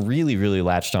 people really, really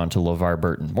latched on to LeVar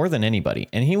Burton more than anybody,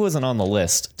 and he wasn't on the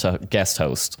list to guest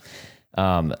host.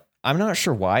 I'm not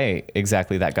sure why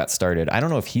exactly that got started. I don't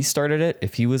know if he started it,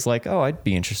 if he was like, oh, I'd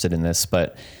be interested in this,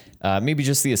 but maybe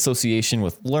just the association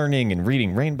with learning and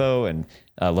reading Rainbow, and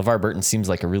LeVar Burton seems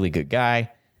like a really good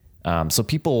guy. So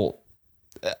people,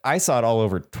 I saw it all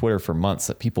over Twitter for months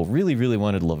that people really, really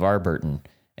wanted LeVar Burton.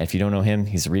 And if you don't know him,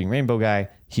 he's a Reading Rainbow guy.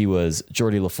 He was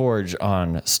Geordie LaForge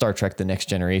on Star Trek The Next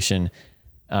Generation.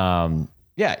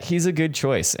 Yeah, he's a good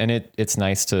choice, and it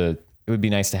would be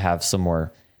nice to have some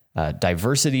more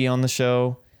diversity on the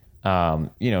show.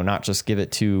 Not just give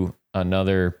it to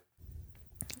another,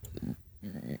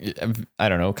 I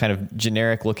don't know, kind of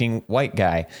generic looking white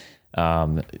guy.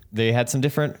 They had some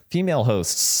different female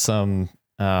hosts,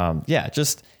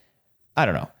 just, I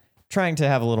don't know, trying to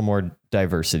have a little more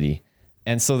diversity.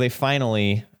 And so they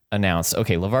finally announced,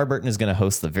 okay, LeVar Burton is going to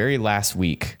host the very last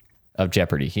week of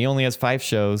Jeopardy. He only has 5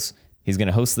 shows. He's going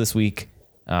to host this week.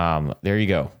 There you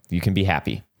go. You can be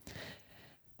happy.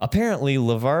 Apparently,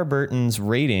 LeVar Burton's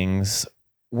ratings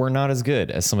were not as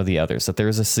good as some of the others, that there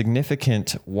was a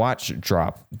significant watch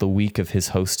drop the week of his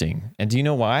hosting. And do you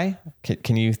know why?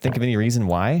 Can you think of any reason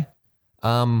why?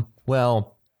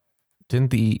 Well,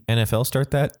 didn't the NFL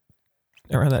start that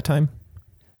around that time?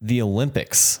 The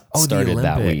Olympics started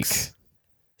that week. Olympics.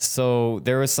 So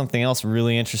there was something else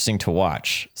really interesting to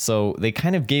watch. So they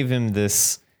kind of gave him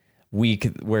this week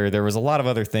where there was a lot of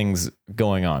other things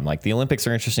going on. Like the Olympics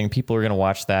are interesting. People are going to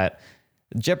watch that.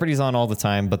 Jeopardy's on all the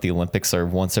time, but the Olympics are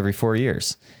once every 4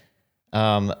 years.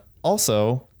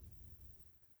 Also,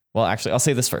 well, actually, I'll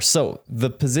say this first. So the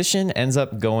position ends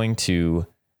up going to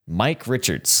Mike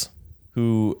Richards,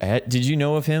 who did you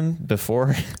know of him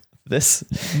before this?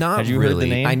 Not Had you really. heard the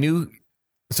name? I knew.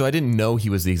 So I didn't know he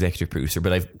was the executive producer,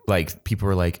 but people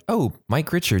were like, "Oh,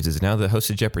 Mike Richards is now the host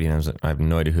of Jeopardy," and I was like, "I have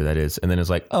no idea who that is." And then it's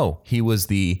like, "Oh, he was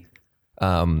the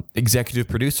executive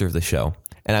producer of the show."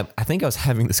 And I think I was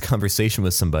having this conversation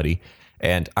with somebody,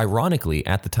 and ironically,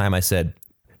 at the time, I said,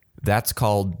 "That's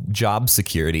called job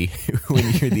security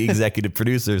when you're the executive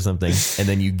producer or something, and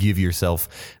then you give yourself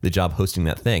the job hosting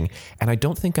that thing." And I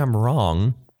don't think I'm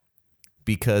wrong,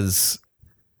 because,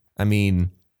 I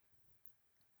mean,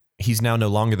 he's now no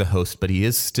longer the host, but he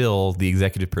is still the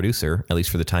executive producer, at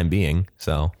least for the time being.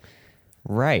 So,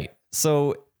 right.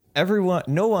 So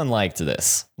no one liked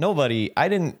this. Nobody. I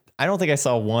don't think I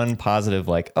saw one positive,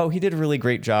 like, oh, he did a really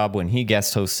great job when he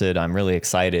guest hosted. I'm really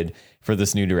excited for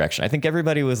this new direction. I think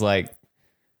everybody was like,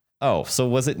 oh, so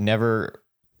was it never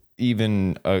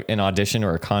even an audition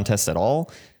or a contest at all?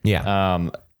 yeah.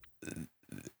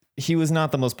 He was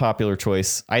not the most popular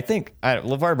choice. I think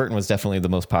LeVar Burton was definitely the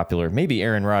most popular. Maybe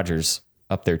Aaron Rodgers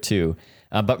up there too.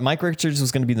 But Mike Richards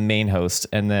was going to be the main host.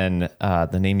 And then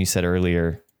the name you said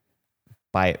earlier,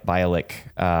 Bialik,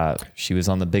 she was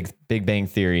on the Big Bang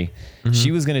Theory. Mm-hmm.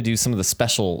 She was going to do some of the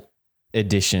special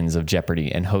editions of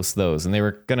Jeopardy and host those. And they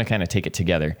were going to kind of take it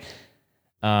together.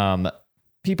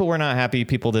 People were not happy.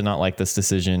 People did not like this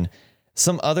decision.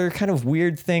 Some other kind of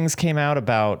weird things came out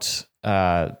about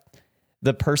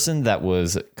the person that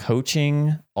was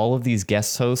coaching all of these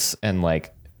guest hosts and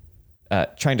like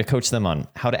trying to coach them on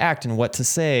how to act and what to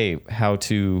say, how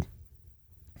to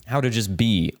just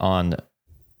be on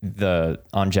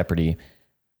Jeopardy,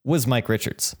 was Mike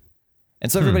Richards.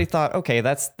 And so everybody thought, okay,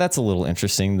 that's a little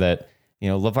interesting that,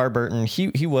 LeVar Burton,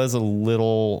 he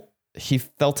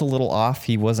felt a little off.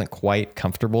 He wasn't quite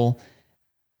comfortable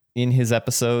in his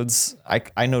episodes.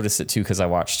 I noticed it too, because I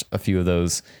watched a few of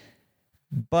those.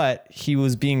 But he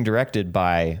was being directed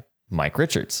by Mike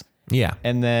Richards. Yeah.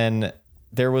 And then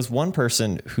there was one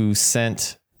person who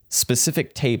sent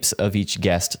specific tapes of each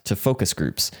guest to focus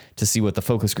groups to see what the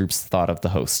focus groups thought of the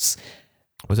hosts.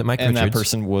 Was it Mike and Richards? And that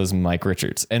person was Mike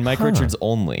Richards. And Mike Richards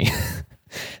only.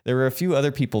 There were a few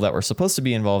other people that were supposed to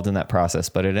be involved in that process,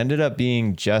 but it ended up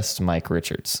being just Mike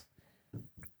Richards.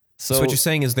 So what you're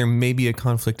saying is there may be a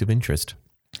conflict of interest.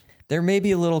 There may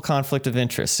be a little conflict of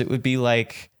interest. It would be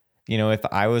like, if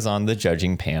I was on the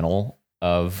judging panel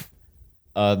of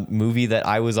a movie that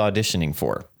I was auditioning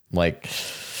for, like,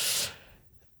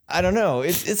 I don't know.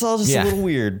 It's all just a little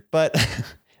weird. But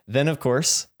then, of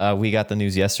course, we got the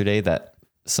news yesterday that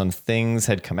some things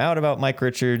had come out about Mike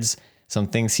Richards, some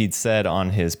things he'd said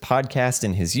on his podcast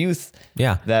in his youth.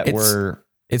 Yeah.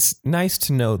 It's nice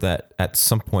to know that at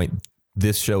some point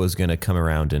this show is going to come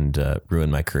around and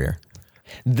ruin my career.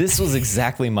 This was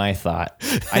exactly my thought.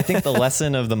 I think the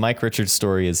lesson of the Mike Richards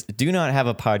story is do not have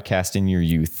a podcast in your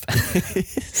youth,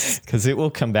 because it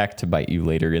will come back to bite you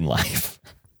later in life.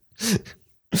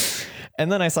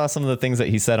 And then I saw some of the things that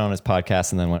he said on his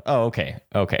podcast and then went, oh, okay.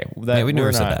 We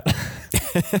never said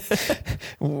that.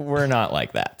 We're not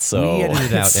like that. So we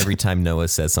edit it out every time Noah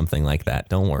says something like that.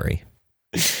 Don't worry.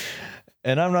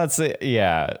 And I'm not saying,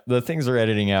 the things we're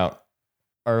editing out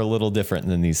are a little different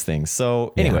than these things.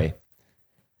 So anyway,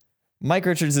 Mike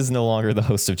Richards is no longer the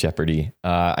host of Jeopardy.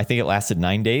 I think it lasted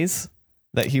 9 days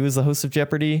that he was the host of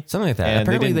Jeopardy. Something like that. And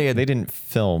apparently they didn't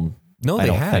film. No,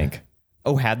 they had. Think.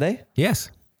 Oh, had they?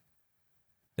 Yes.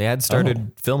 They had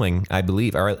started filming, I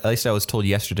believe, or at least I was told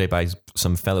yesterday by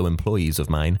some fellow employees of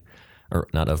mine. or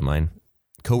not of mine,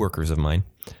 coworkers of mine,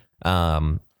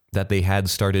 that they had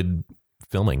started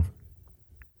filming.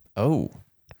 Oh.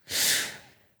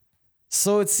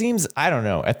 So it seems, I don't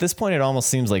know. At this point, it almost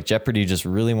seems like Jeopardy just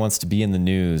really wants to be in the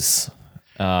news.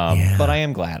 But I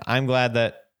am glad. I'm glad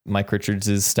that Mike Richards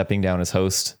is stepping down as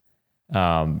host.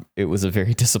 It was a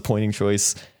very disappointing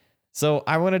choice. So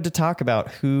I wanted to talk about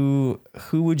who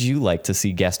would you like to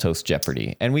see guest host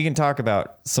Jeopardy? And we can talk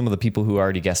about some of the people who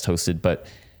already guest hosted, but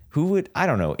who would, I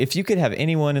don't know, if you could have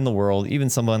anyone in the world, even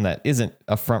someone that isn't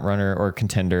a front runner or a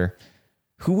contender,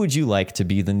 who would you like to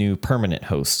be the new permanent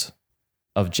host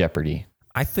of Jeopardy?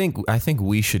 I think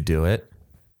we should do it.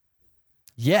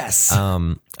 Yes.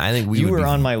 I think you were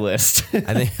on my list.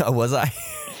 I think was I.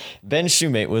 Ben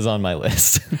Shoemate was on my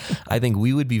list. I think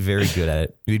we would be very good at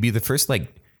it. We'd be the first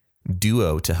like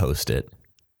duo to host it.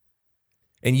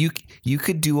 And you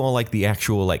could do all like the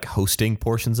actual like hosting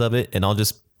portions of it, and I'll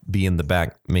just be in the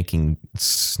back making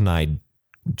snide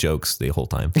jokes the whole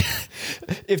time.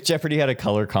 If Jeopardy had a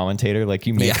color commentator, like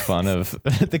you make fun of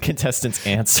the contestants'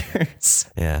 answers.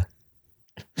 Yeah.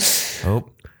 Oh,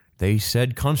 they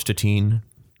said Constantine.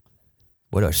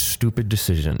 What a stupid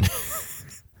decision.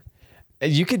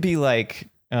 You could be like,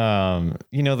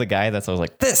 the guy that's always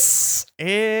like, this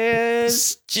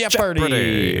is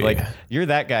Jeopardy. Like you're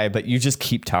that guy, but you just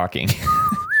keep talking.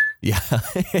 Yeah.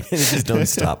 Just don't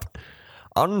stop.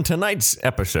 On tonight's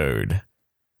episode.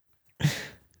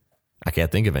 I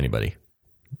can't think of anybody.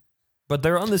 But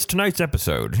they're on this tonight's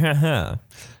episode.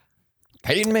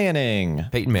 Peyton Manning.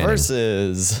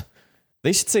 Versus.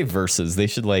 They should say versus. They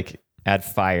should like add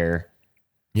fire.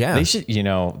 Yeah. They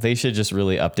should just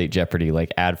really update Jeopardy.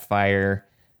 Like add fire,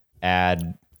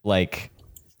 add like,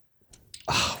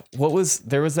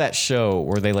 there was that show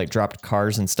where they like dropped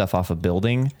cars and stuff off a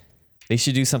building. They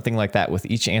should do something like that. With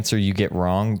each answer you get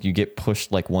wrong, you get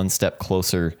pushed like one step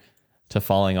closer to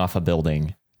falling off a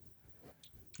building.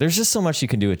 There's just so much you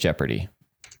can do with Jeopardy.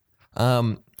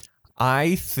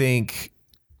 I think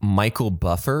Michael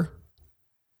Buffer,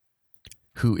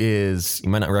 who is, you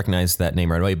might not recognize that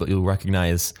name right away, but you'll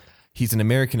recognize he's an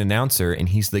American announcer, and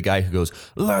he's the guy who goes,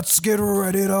 "Let's get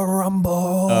ready to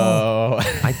rumble." Oh,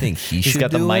 I think he's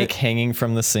got the mic hanging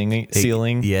from the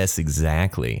ceiling. Yes,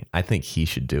 exactly. I think he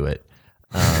should do it.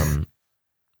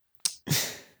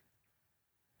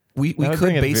 We could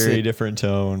bring base a very it. different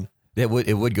tone. It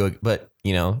would go, but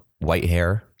white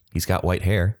hair. He's got white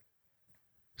hair,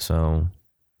 so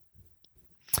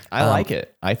I like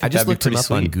it. I think I just looked him up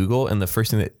sweet. on Google, and the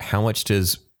first thing how much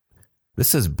does this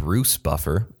says Bruce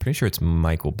Buffer? Pretty sure it's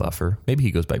Michael Buffer. Maybe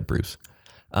he goes by Bruce.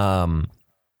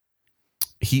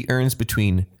 He earns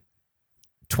between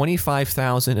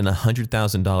 $25,000 and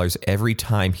 $100,000 every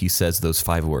time he says those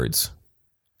 5 words.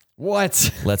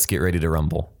 What? Let's get ready to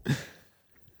rumble.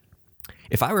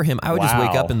 If I were him, I would just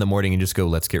wake up in the morning and just go,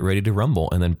 "Let's get ready to rumble,"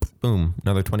 and then boom,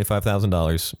 another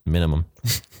 $25,000 minimum.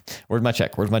 Where's my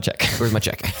check? Where's my check?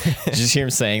 Just hear him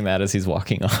saying that as he's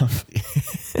walking off.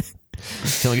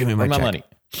 Don't give me my check. money.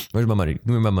 Where's my money? Give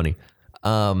me my money.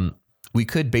 We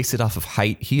could base it off of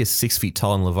height. He is 6 feet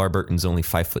tall, and LeVar Burton's only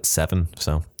 5'7".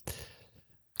 So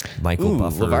Michael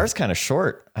Buffer. LeVar's kind of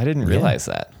short. I didn't realize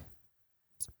that.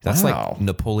 That's like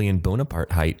Napoleon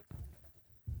Bonaparte height.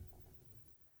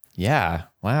 Yeah.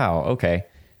 Wow. Okay.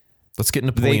 Let's get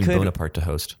Napoleon Bonaparte to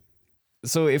host.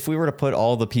 So if we were to put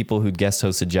all the people who'd guest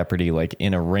hosted Jeopardy like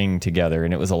in a ring together,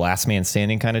 and it was a last man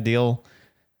standing kind of deal,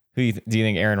 do you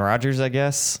think Aaron Rodgers? I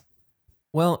guess.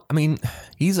 Well, I mean,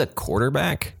 he's a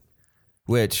quarterback,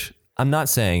 which I'm not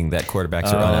saying that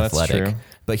quarterbacks are unathletic,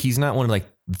 but he's not one of like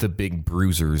the big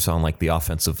bruisers on like the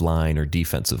offensive line or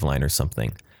defensive line or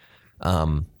something.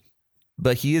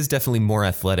 But he is definitely more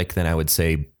athletic than I would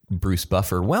say Bruce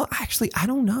Buffer. Well, actually, I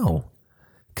don't know.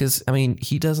 Because, I mean,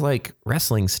 he does like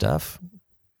wrestling stuff.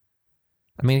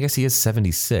 I mean, I guess he is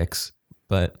 76,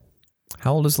 but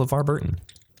how old is LeVar Burton?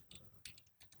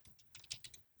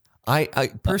 I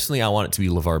personally, I want it to be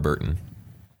LeVar Burton.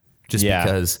 Just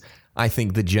because I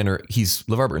think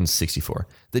LeVar Burton's 64.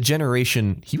 The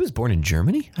generation, he was born in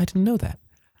Germany? I didn't know that.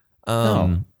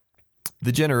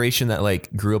 The generation that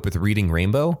like grew up with Reading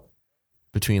Rainbow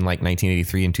between like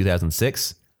 1983 and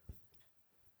 2006,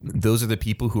 those are the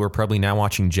people who are probably now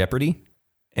watching Jeopardy.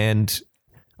 And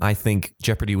I think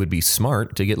Jeopardy would be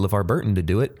smart to get LeVar Burton to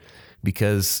do it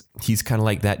because he's kind of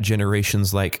like that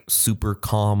generation's like super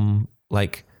calm,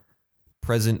 like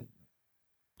present,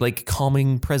 like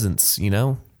calming presence,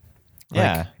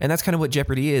 Yeah. And that's kind of what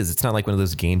Jeopardy is. It's not like one of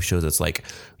those game shows that's like,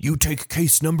 you take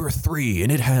case number 3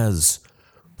 and it has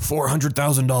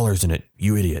 $400,000 in it,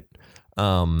 you idiot.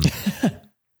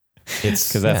 It's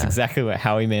Because that's exactly what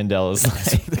Howie Mandel is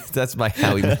like. that's my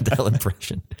Howie Mandel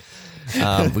impression.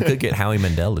 We could get Howie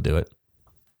Mandel to do it.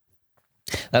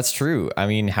 That's true. I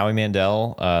mean, Howie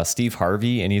Mandel, Steve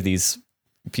Harvey, any of these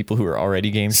people who are already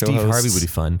game show Steve hosts. Harvey would be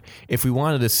fun. If we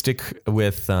wanted to stick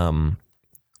with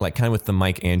like kind of with the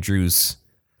Mike Andrews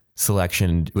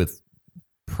selection with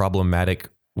problematic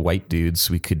white dudes,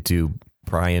 we could do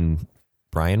Brian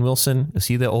Wilson. Is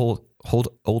he the old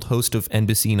host of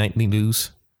NBC Nightly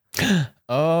News?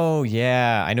 Oh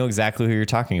yeah, I know exactly who you're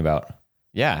talking about.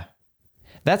 Yeah,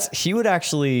 he would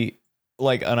actually,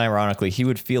 like, unironically, he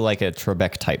would feel like a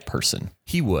Trebek type person.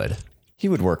 He would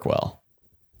work well,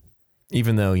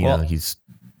 even though you know he's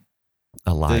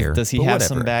a liar. Does he But have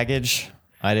whatever. some baggage?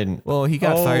 I didn't. Well, he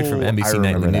got fired from I NBC Nightly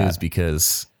remember News that.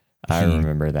 because I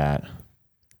remember that.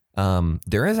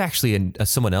 there is actually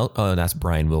someone else. Oh, that's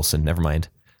Brian Wilson. Never mind.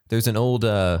 There's an old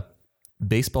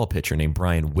baseball pitcher named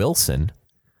Brian Wilson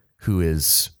who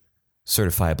is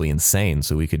certifiably insane,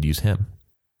 so we could use him.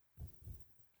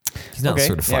 He's not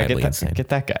certifiably insane. Get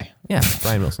that guy. Yeah,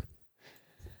 Brian Wilson.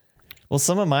 Well,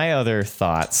 some of my other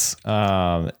thoughts,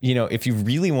 if you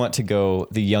really want to go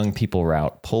the young people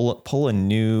route, pull a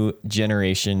new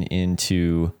generation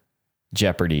into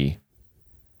Jeopardy.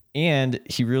 And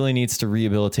he really needs to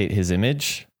rehabilitate his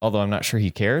image, although I'm not sure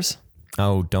he cares.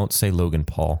 Oh, don't say Logan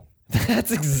Paul.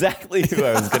 That's exactly who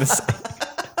I was going to say.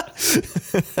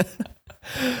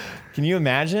 Can you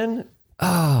imagine?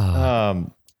 I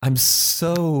don't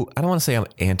want to say I'm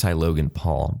anti Logan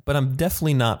Paul, but I'm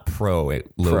definitely not pro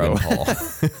Logan Paul.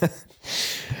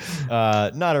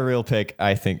 Not a real pick.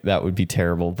 I think that would be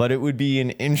terrible, but it would be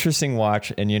an interesting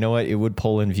watch. And you know what? It would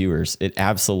pull in viewers. It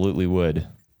absolutely would.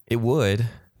 It would,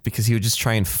 because he would just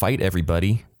try and fight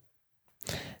everybody.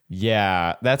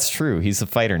 Yeah, that's true. He's a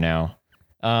fighter now.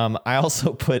 I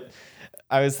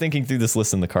was thinking through this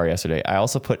list in the car yesterday. I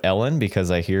also put Ellen because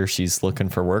I hear she's looking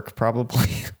for work, probably.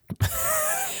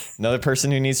 Another person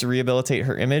who needs to rehabilitate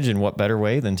her image, and what better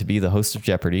way than to be the host of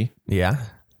Jeopardy? Yeah.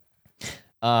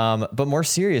 But more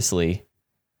seriously,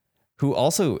 who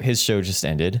also his show just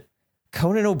ended,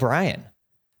 Conan O'Brien.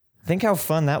 Think how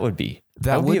fun that would be.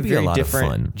 That would be a lot of different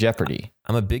fun. Jeopardy.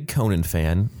 I'm a big Conan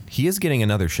fan. He is getting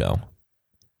another show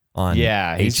on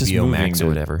He's just HBO moving Max to or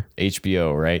whatever.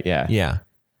 HBO, right? Yeah. Yeah.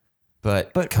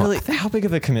 But Really, how big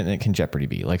of a commitment can Jeopardy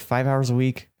be? Like 5 hours a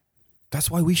week? that's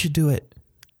why we should do it.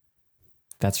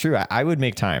 That's true. I would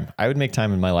make time. I would make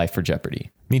time in my life for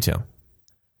Jeopardy. Me too.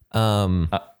 Conan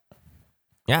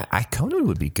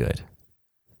would be good.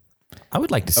 I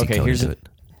would like to see Conan do it.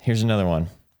 Here's another one.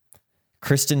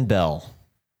 Kristen Bell.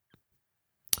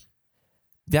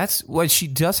 That's what she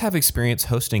does have experience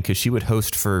hosting, because she would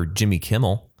host for Jimmy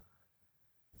Kimmel.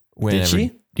 Did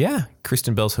she? Yeah.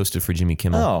 Kristen Bell's hosted for Jimmy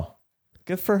Kimmel. Oh,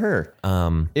 good for her.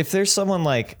 If there's someone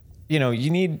like,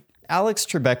 Alex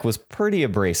Trebek was pretty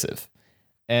abrasive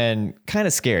and kind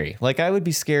of scary. Like, I would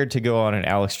be scared to go on an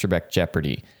Alex Trebek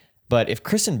Jeopardy. But if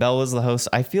Kristen Bell was the host,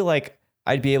 I feel like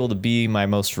I'd be able to be my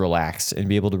most relaxed and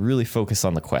be able to really focus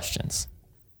on the questions.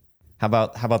 How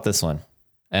about this one?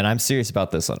 And I'm serious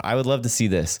about this one. I would love to see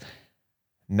this.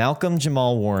 Malcolm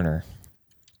Jamal Warner.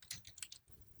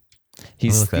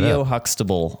 He's Theo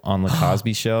Huxtable on The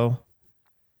Cosby Show.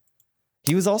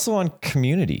 He was also on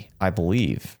Community, I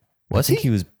believe. I think he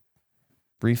was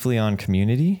briefly on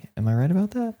Community. Am I right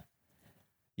about that?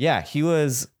 Yeah, he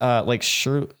was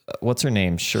what's her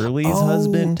name? Shirley's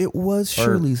husband? It was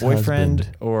Shirley's boyfriend,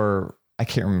 husband. or I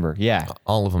can't remember. Yeah.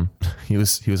 All of them. He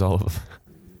was all of them.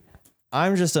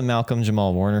 I'm just a Malcolm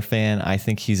Jamal Warner fan. I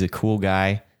think he's a cool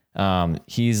guy.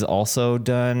 He's also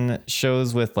done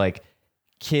shows with like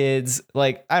kids.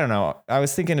 Like, I don't know. I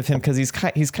was thinking of him because he's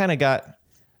kind of got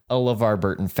a LeVar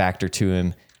Burton factor to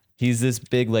him. He's this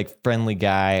big, like, friendly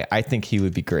guy. I think he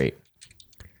would be great.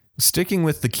 Sticking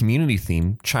with the Community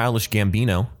theme, Childish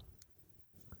Gambino.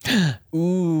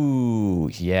 Ooh,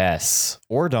 yes.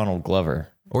 Or Donald Glover.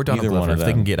 Or Donald Either one Glover, of if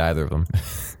they them. can get either of them.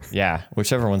 Yeah,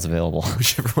 whichever one's available.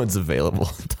 Whichever one's available.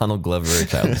 Donald Glover or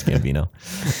Childish Gambino.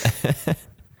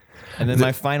 And then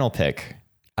my final pick.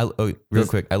 Real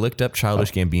quick, I looked up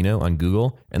Childish Gambino on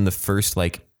Google, and the first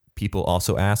people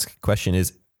also ask question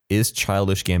is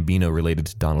Childish Gambino related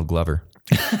to Donald Glover?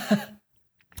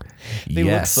 They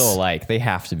look so alike. They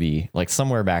have to be. Like,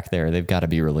 somewhere back there, they've got to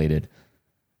be related.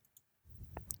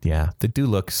 Yeah, they do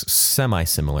look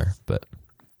semi-similar, but...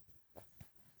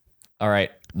 All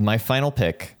right, my final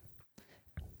pick.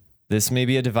 This may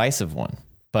be a divisive one,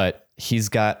 but he's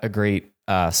got a great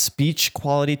speech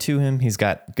quality to him. He's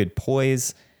got good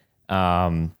poise.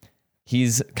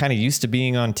 He's kind of used to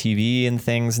being on TV and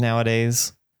things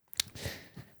nowadays.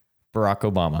 Barack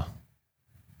Obama.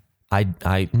 I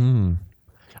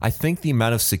think the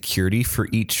amount of security for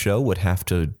each show would have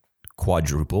to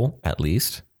quadruple at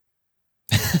least.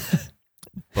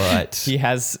 But he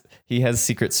has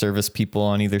Secret Service people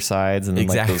on either sides, and then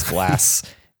like those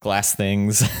glass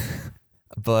things.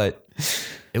 But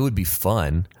it would be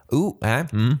fun. Ooh,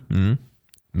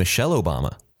 Michelle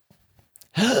Obama.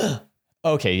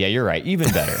 Okay, yeah, you're right.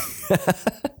 Even better.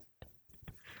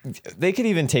 They could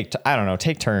even take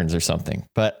turns or something.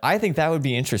 But I think that would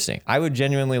be interesting. I would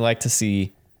genuinely like to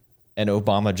see an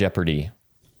Obama Jeopardy.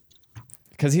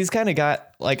 Because he's kind of got,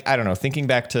 like, I don't know, thinking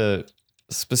back to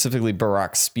specifically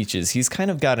Barack's speeches, he's kind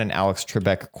of got an Alex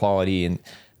Trebek quality in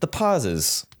the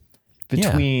pauses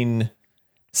between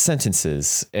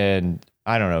sentences. And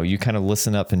I don't know, you kind of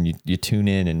listen up and you tune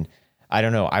in. And I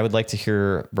don't know, I would like to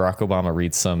hear Barack Obama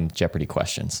read some Jeopardy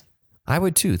questions. I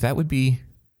would too.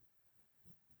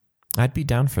 I'd be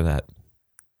down for that.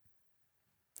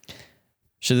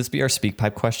 Should this be our speak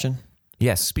pipe question?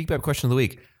 Yes, speak pipe question of the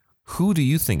week. Who do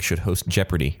you think should host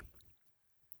Jeopardy?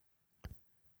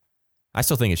 I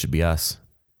still think it should be us.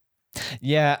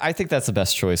 Yeah, I think that's the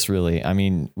best choice, really. I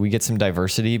mean, we get some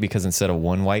diversity because instead of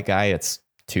one white guy, it's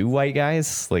two white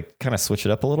guys. Like, kind of switch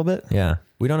it up a little bit. Yeah.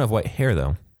 We don't have white hair,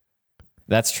 though.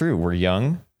 That's true. We're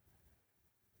young.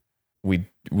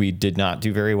 We did not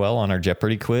do very well on our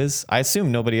Jeopardy quiz. I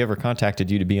assume nobody ever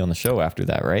contacted you to be on the show after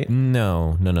that, right?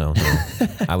 No.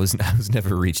 I was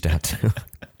never reached out to.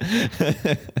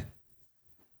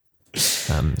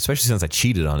 Especially since I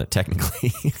cheated on it,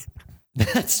 technically.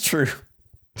 That's true.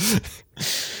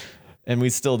 And we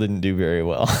still didn't do very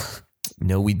well.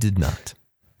 No, we did not.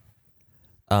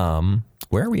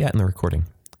 Where are we at in the recording?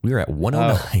 We are at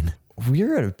 109.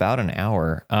 We're at about an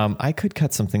hour. I could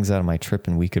cut some things out of my trip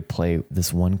and we could play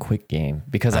this one quick game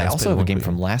because I also have a game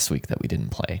from last week that we didn't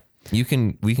play. We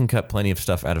can cut plenty of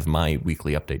stuff out of my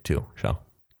weekly update too. So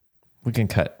we can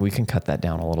cut that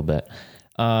down a little bit.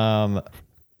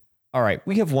 All right,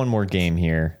 we have one more game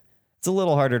here. It's a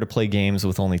little harder to play games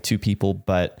with only two people,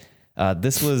 but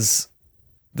this was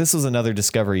another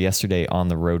discovery yesterday on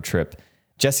the road trip.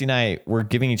 Jesse and I were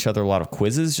giving each other a lot of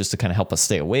quizzes just to kind of help us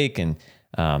stay awake and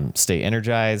stay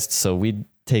energized. So we'd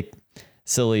take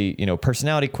silly,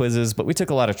 personality quizzes, but we took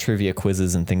a lot of trivia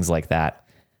quizzes and things like that.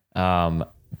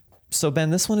 So Ben,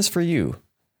 this one is for you.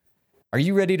 Are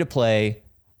you ready to play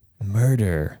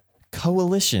Murder,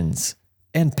 Coalitions,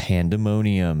 and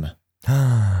Pandemonium?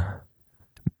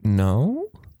 No.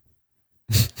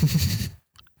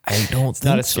 I don't It's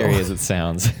not as scary as it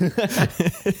sounds.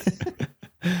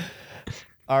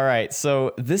 All right,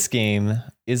 so this game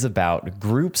is about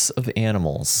groups of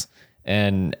animals.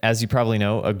 And as you probably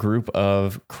know, a group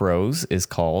of crows is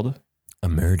called a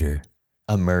murder.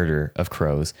 A murder of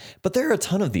crows. But there are a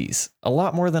ton of these, a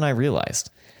lot more than I realized.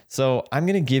 So I'm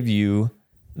going to give you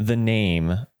the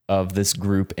name of this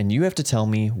group, and you have to tell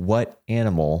me what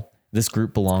animal this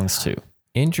group belongs to.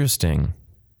 Interesting.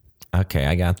 Okay,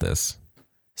 I got this.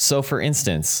 So for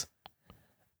instance,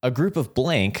 a group of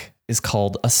blank is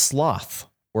called a sloth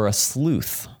or a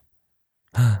sleuth.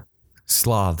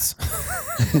 Sloths.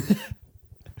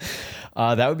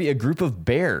 That would be a group of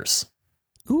bears.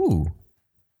 Ooh.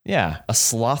 Yeah, a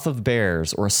sloth of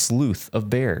bears or a sleuth of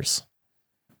bears.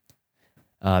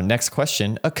 Next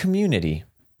question, a community.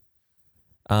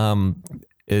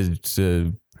 It's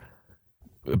a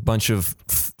bunch of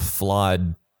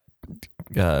flawed,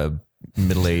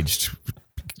 middle-aged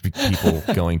people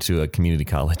going to a community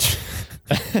college.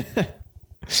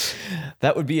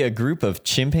 That would be a group of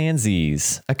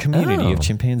chimpanzees, a community of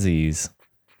chimpanzees.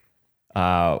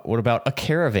 What about a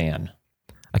caravan?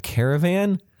 A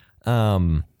caravan?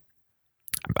 I'm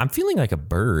feeling like a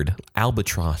bird.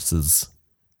 Albatrosses.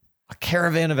 A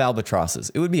caravan of albatrosses.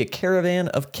 It would be a caravan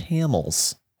of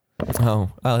camels.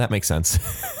 Oh, that makes sense.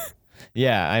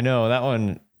 Yeah, I know that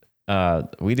one.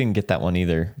 We didn't get that one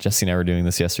either. Jesse and I were doing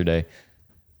this yesterday.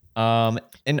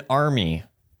 An army.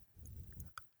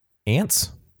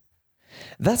 Ants?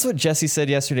 That's what Jesse said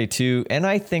yesterday too, and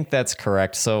I think that's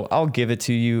correct. So I'll give it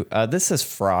to you. This says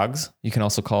frogs. You can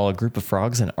also call a group of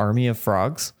frogs an army of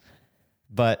frogs.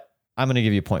 But I'm going to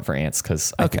give you a point for ants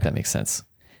because I think that makes sense.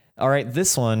 All right,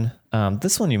 this one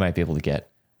you might be able to get.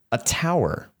 A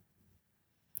tower.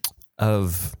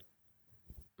 Of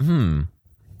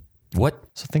what?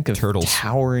 So think of turtles.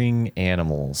 Towering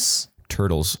animals.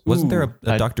 Turtles. Wasn't there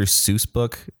a Dr. Seuss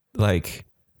book like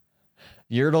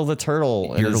Yertle the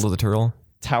Turtle? Yertle the Turtle?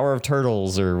 Tower of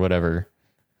Turtles or whatever.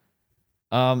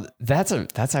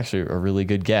 That's actually a really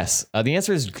good guess. The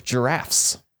answer is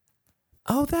giraffes.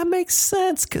 Oh, that makes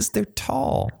sense because they're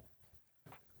tall.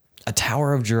 A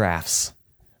tower of giraffes.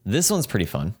 This one's pretty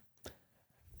fun.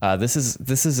 This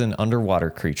is an underwater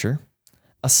creature.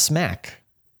 A smack.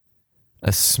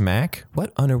 A smack?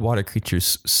 What underwater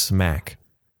creatures smack?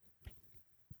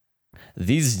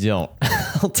 These don't.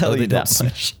 I'll tell you that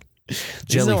much.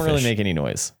 These don't really make any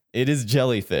noise. It is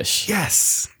jellyfish.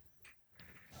 Yes.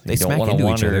 They You don't smack wanna into each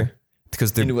wander other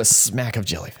because they're into a smack of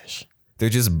jellyfish. they're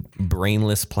just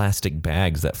brainless plastic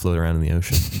bags that float around in the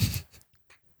ocean.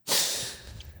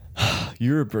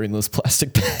 You're a brainless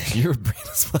plastic bag. You're a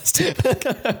brainless plastic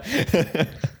bag.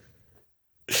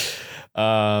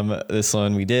 This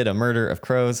one we did a murder of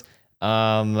crows.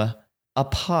 A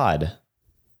pod.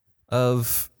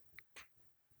 Of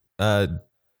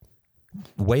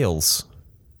whales.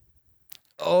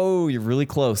 Oh, you're really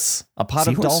close. A pod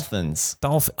of Seahorse? dolphins.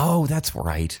 Dolphin. Oh, that's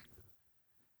right.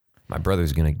 My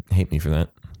brother's gonna hate me for that.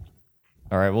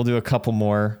 All right, we'll do a couple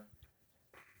more.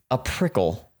 A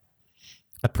prickle.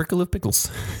 A prickle of pickles.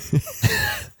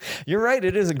 You're right.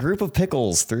 It is a group of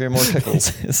pickles. 3 or more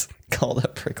pickles is called a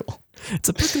prickle. It's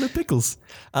a prickle of pickles.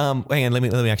 Hang on, let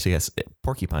me actually guess.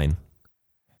 Porcupine.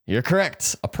 You're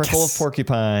correct. A prickle Yes. of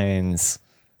porcupines.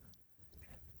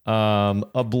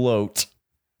 A bloat.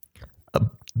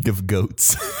 Of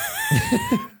goats.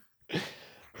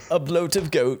 A bloat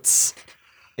of goats.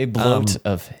 A bloat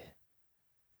of.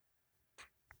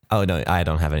 Oh no, I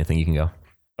don't have anything. You can go.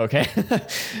 Okay.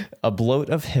 A bloat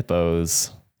of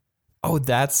hippos. Oh,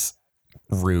 that's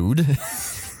rude.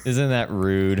 Isn't that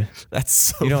rude? That's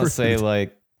so You don't rude. say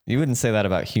like, you wouldn't say that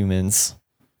about humans.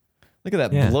 Look at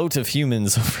that Yeah. bloat of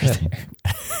humans over there.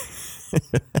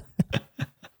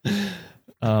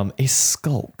 A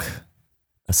skulk.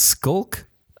 A skulk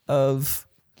of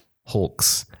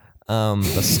hulks. A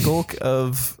skulk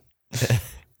of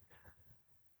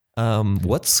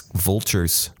what's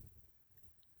vultures?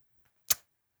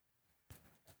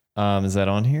 Is that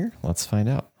on here? Let's find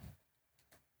out.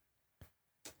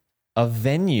 A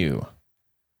venue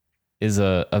is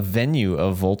a venue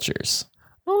of vultures.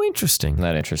 Oh, interesting. Isn't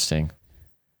that interesting?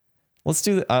 Let's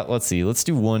do let's see. Let's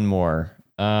do one more.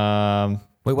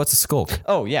 Wait, what's a skulk?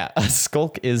 Oh yeah, a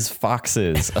skulk is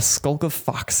foxes. A skulk of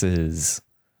foxes.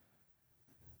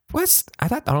 I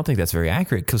don't think that's very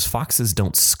accurate because foxes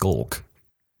don't skulk.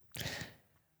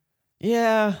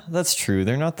 Yeah, that's true.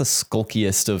 They're not the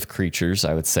skulkiest of creatures,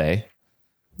 I would say.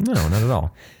 No, not at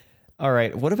all. All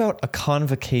right, what about a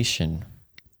convocation?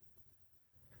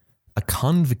 A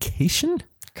convocation?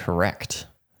 Correct.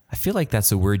 I feel like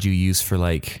that's a word you use for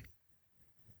like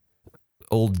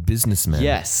old businessmen.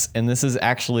 Yes, and this is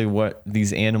actually what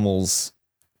these animals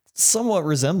somewhat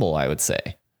resemble, I would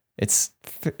say. It's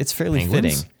fairly Penguins?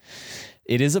 fitting.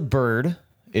 It is a bird.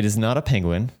 It is not a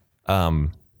penguin.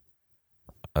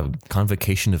 A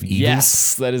convocation of eagles.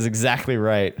 Yes, that is exactly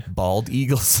right. Bald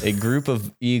eagles. A group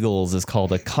of eagles is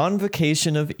called a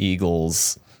convocation of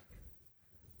eagles.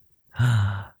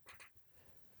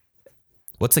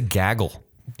 What's a gaggle?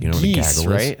 You know Geese, what a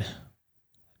gaggle right? is?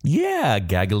 Yeah,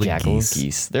 gaggle of Gaggle geese. of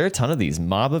geese. There are a ton of these.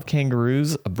 Mob of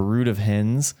kangaroos, a brood of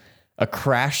hens, a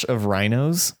crash of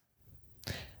rhinos,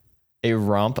 a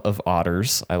romp of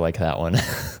otters. I like that one.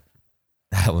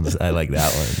 I like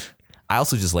that one. I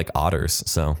also just like otters,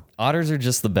 so Otters are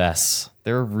just the best.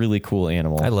 They're a really cool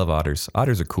animal. I love otters.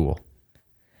 Otters are cool.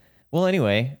 Well,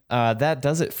 anyway, that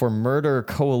does it for murder,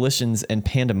 coalitions, and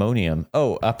pandemonium.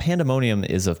 Oh, pandemonium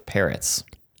is of parrots.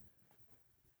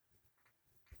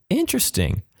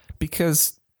 Interesting,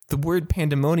 because the word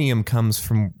pandemonium comes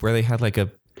from where they had like a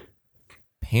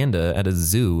panda at a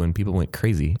zoo and people went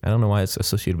crazy. I don't know why it's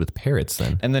associated with parrots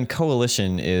then. And then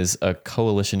coalition is a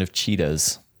coalition of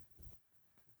cheetahs.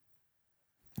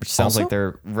 Which sounds Also? like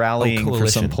they're rallying for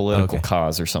some coalition. political Okay.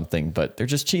 cause or something, but they're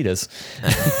just cheetahs.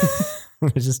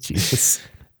 It's just Jesus.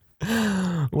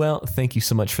 Well, thank you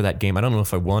so much for that game. I don't know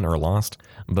if I won or lost,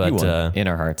 but You won in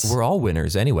our hearts. we're all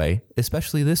winners anyway,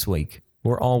 especially this week.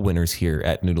 We're all winners here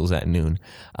at Noodles at Noon.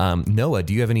 Noah,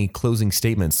 do you have any closing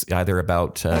statements either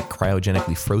about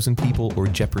cryogenically frozen people or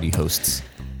Jeopardy hosts?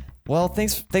 Well,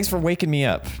 thanks for waking me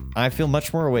up. I feel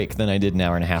much more awake than I did an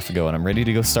hour and a half ago, and I'm ready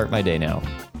to go start my day now.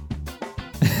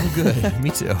 Oh, good. Me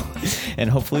too. And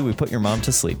hopefully we put your mom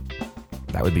to sleep.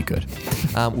 That would be good.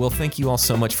 Well, thank you all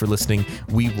so much for listening.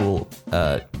 We will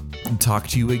talk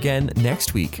to you again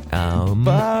next week.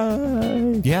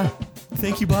 Bye. Yeah.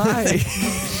 Thank you. Bye.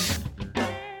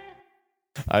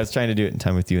 I was trying to do it in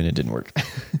time with you, and it didn't work.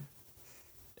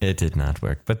 It did not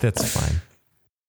work, but that's fine.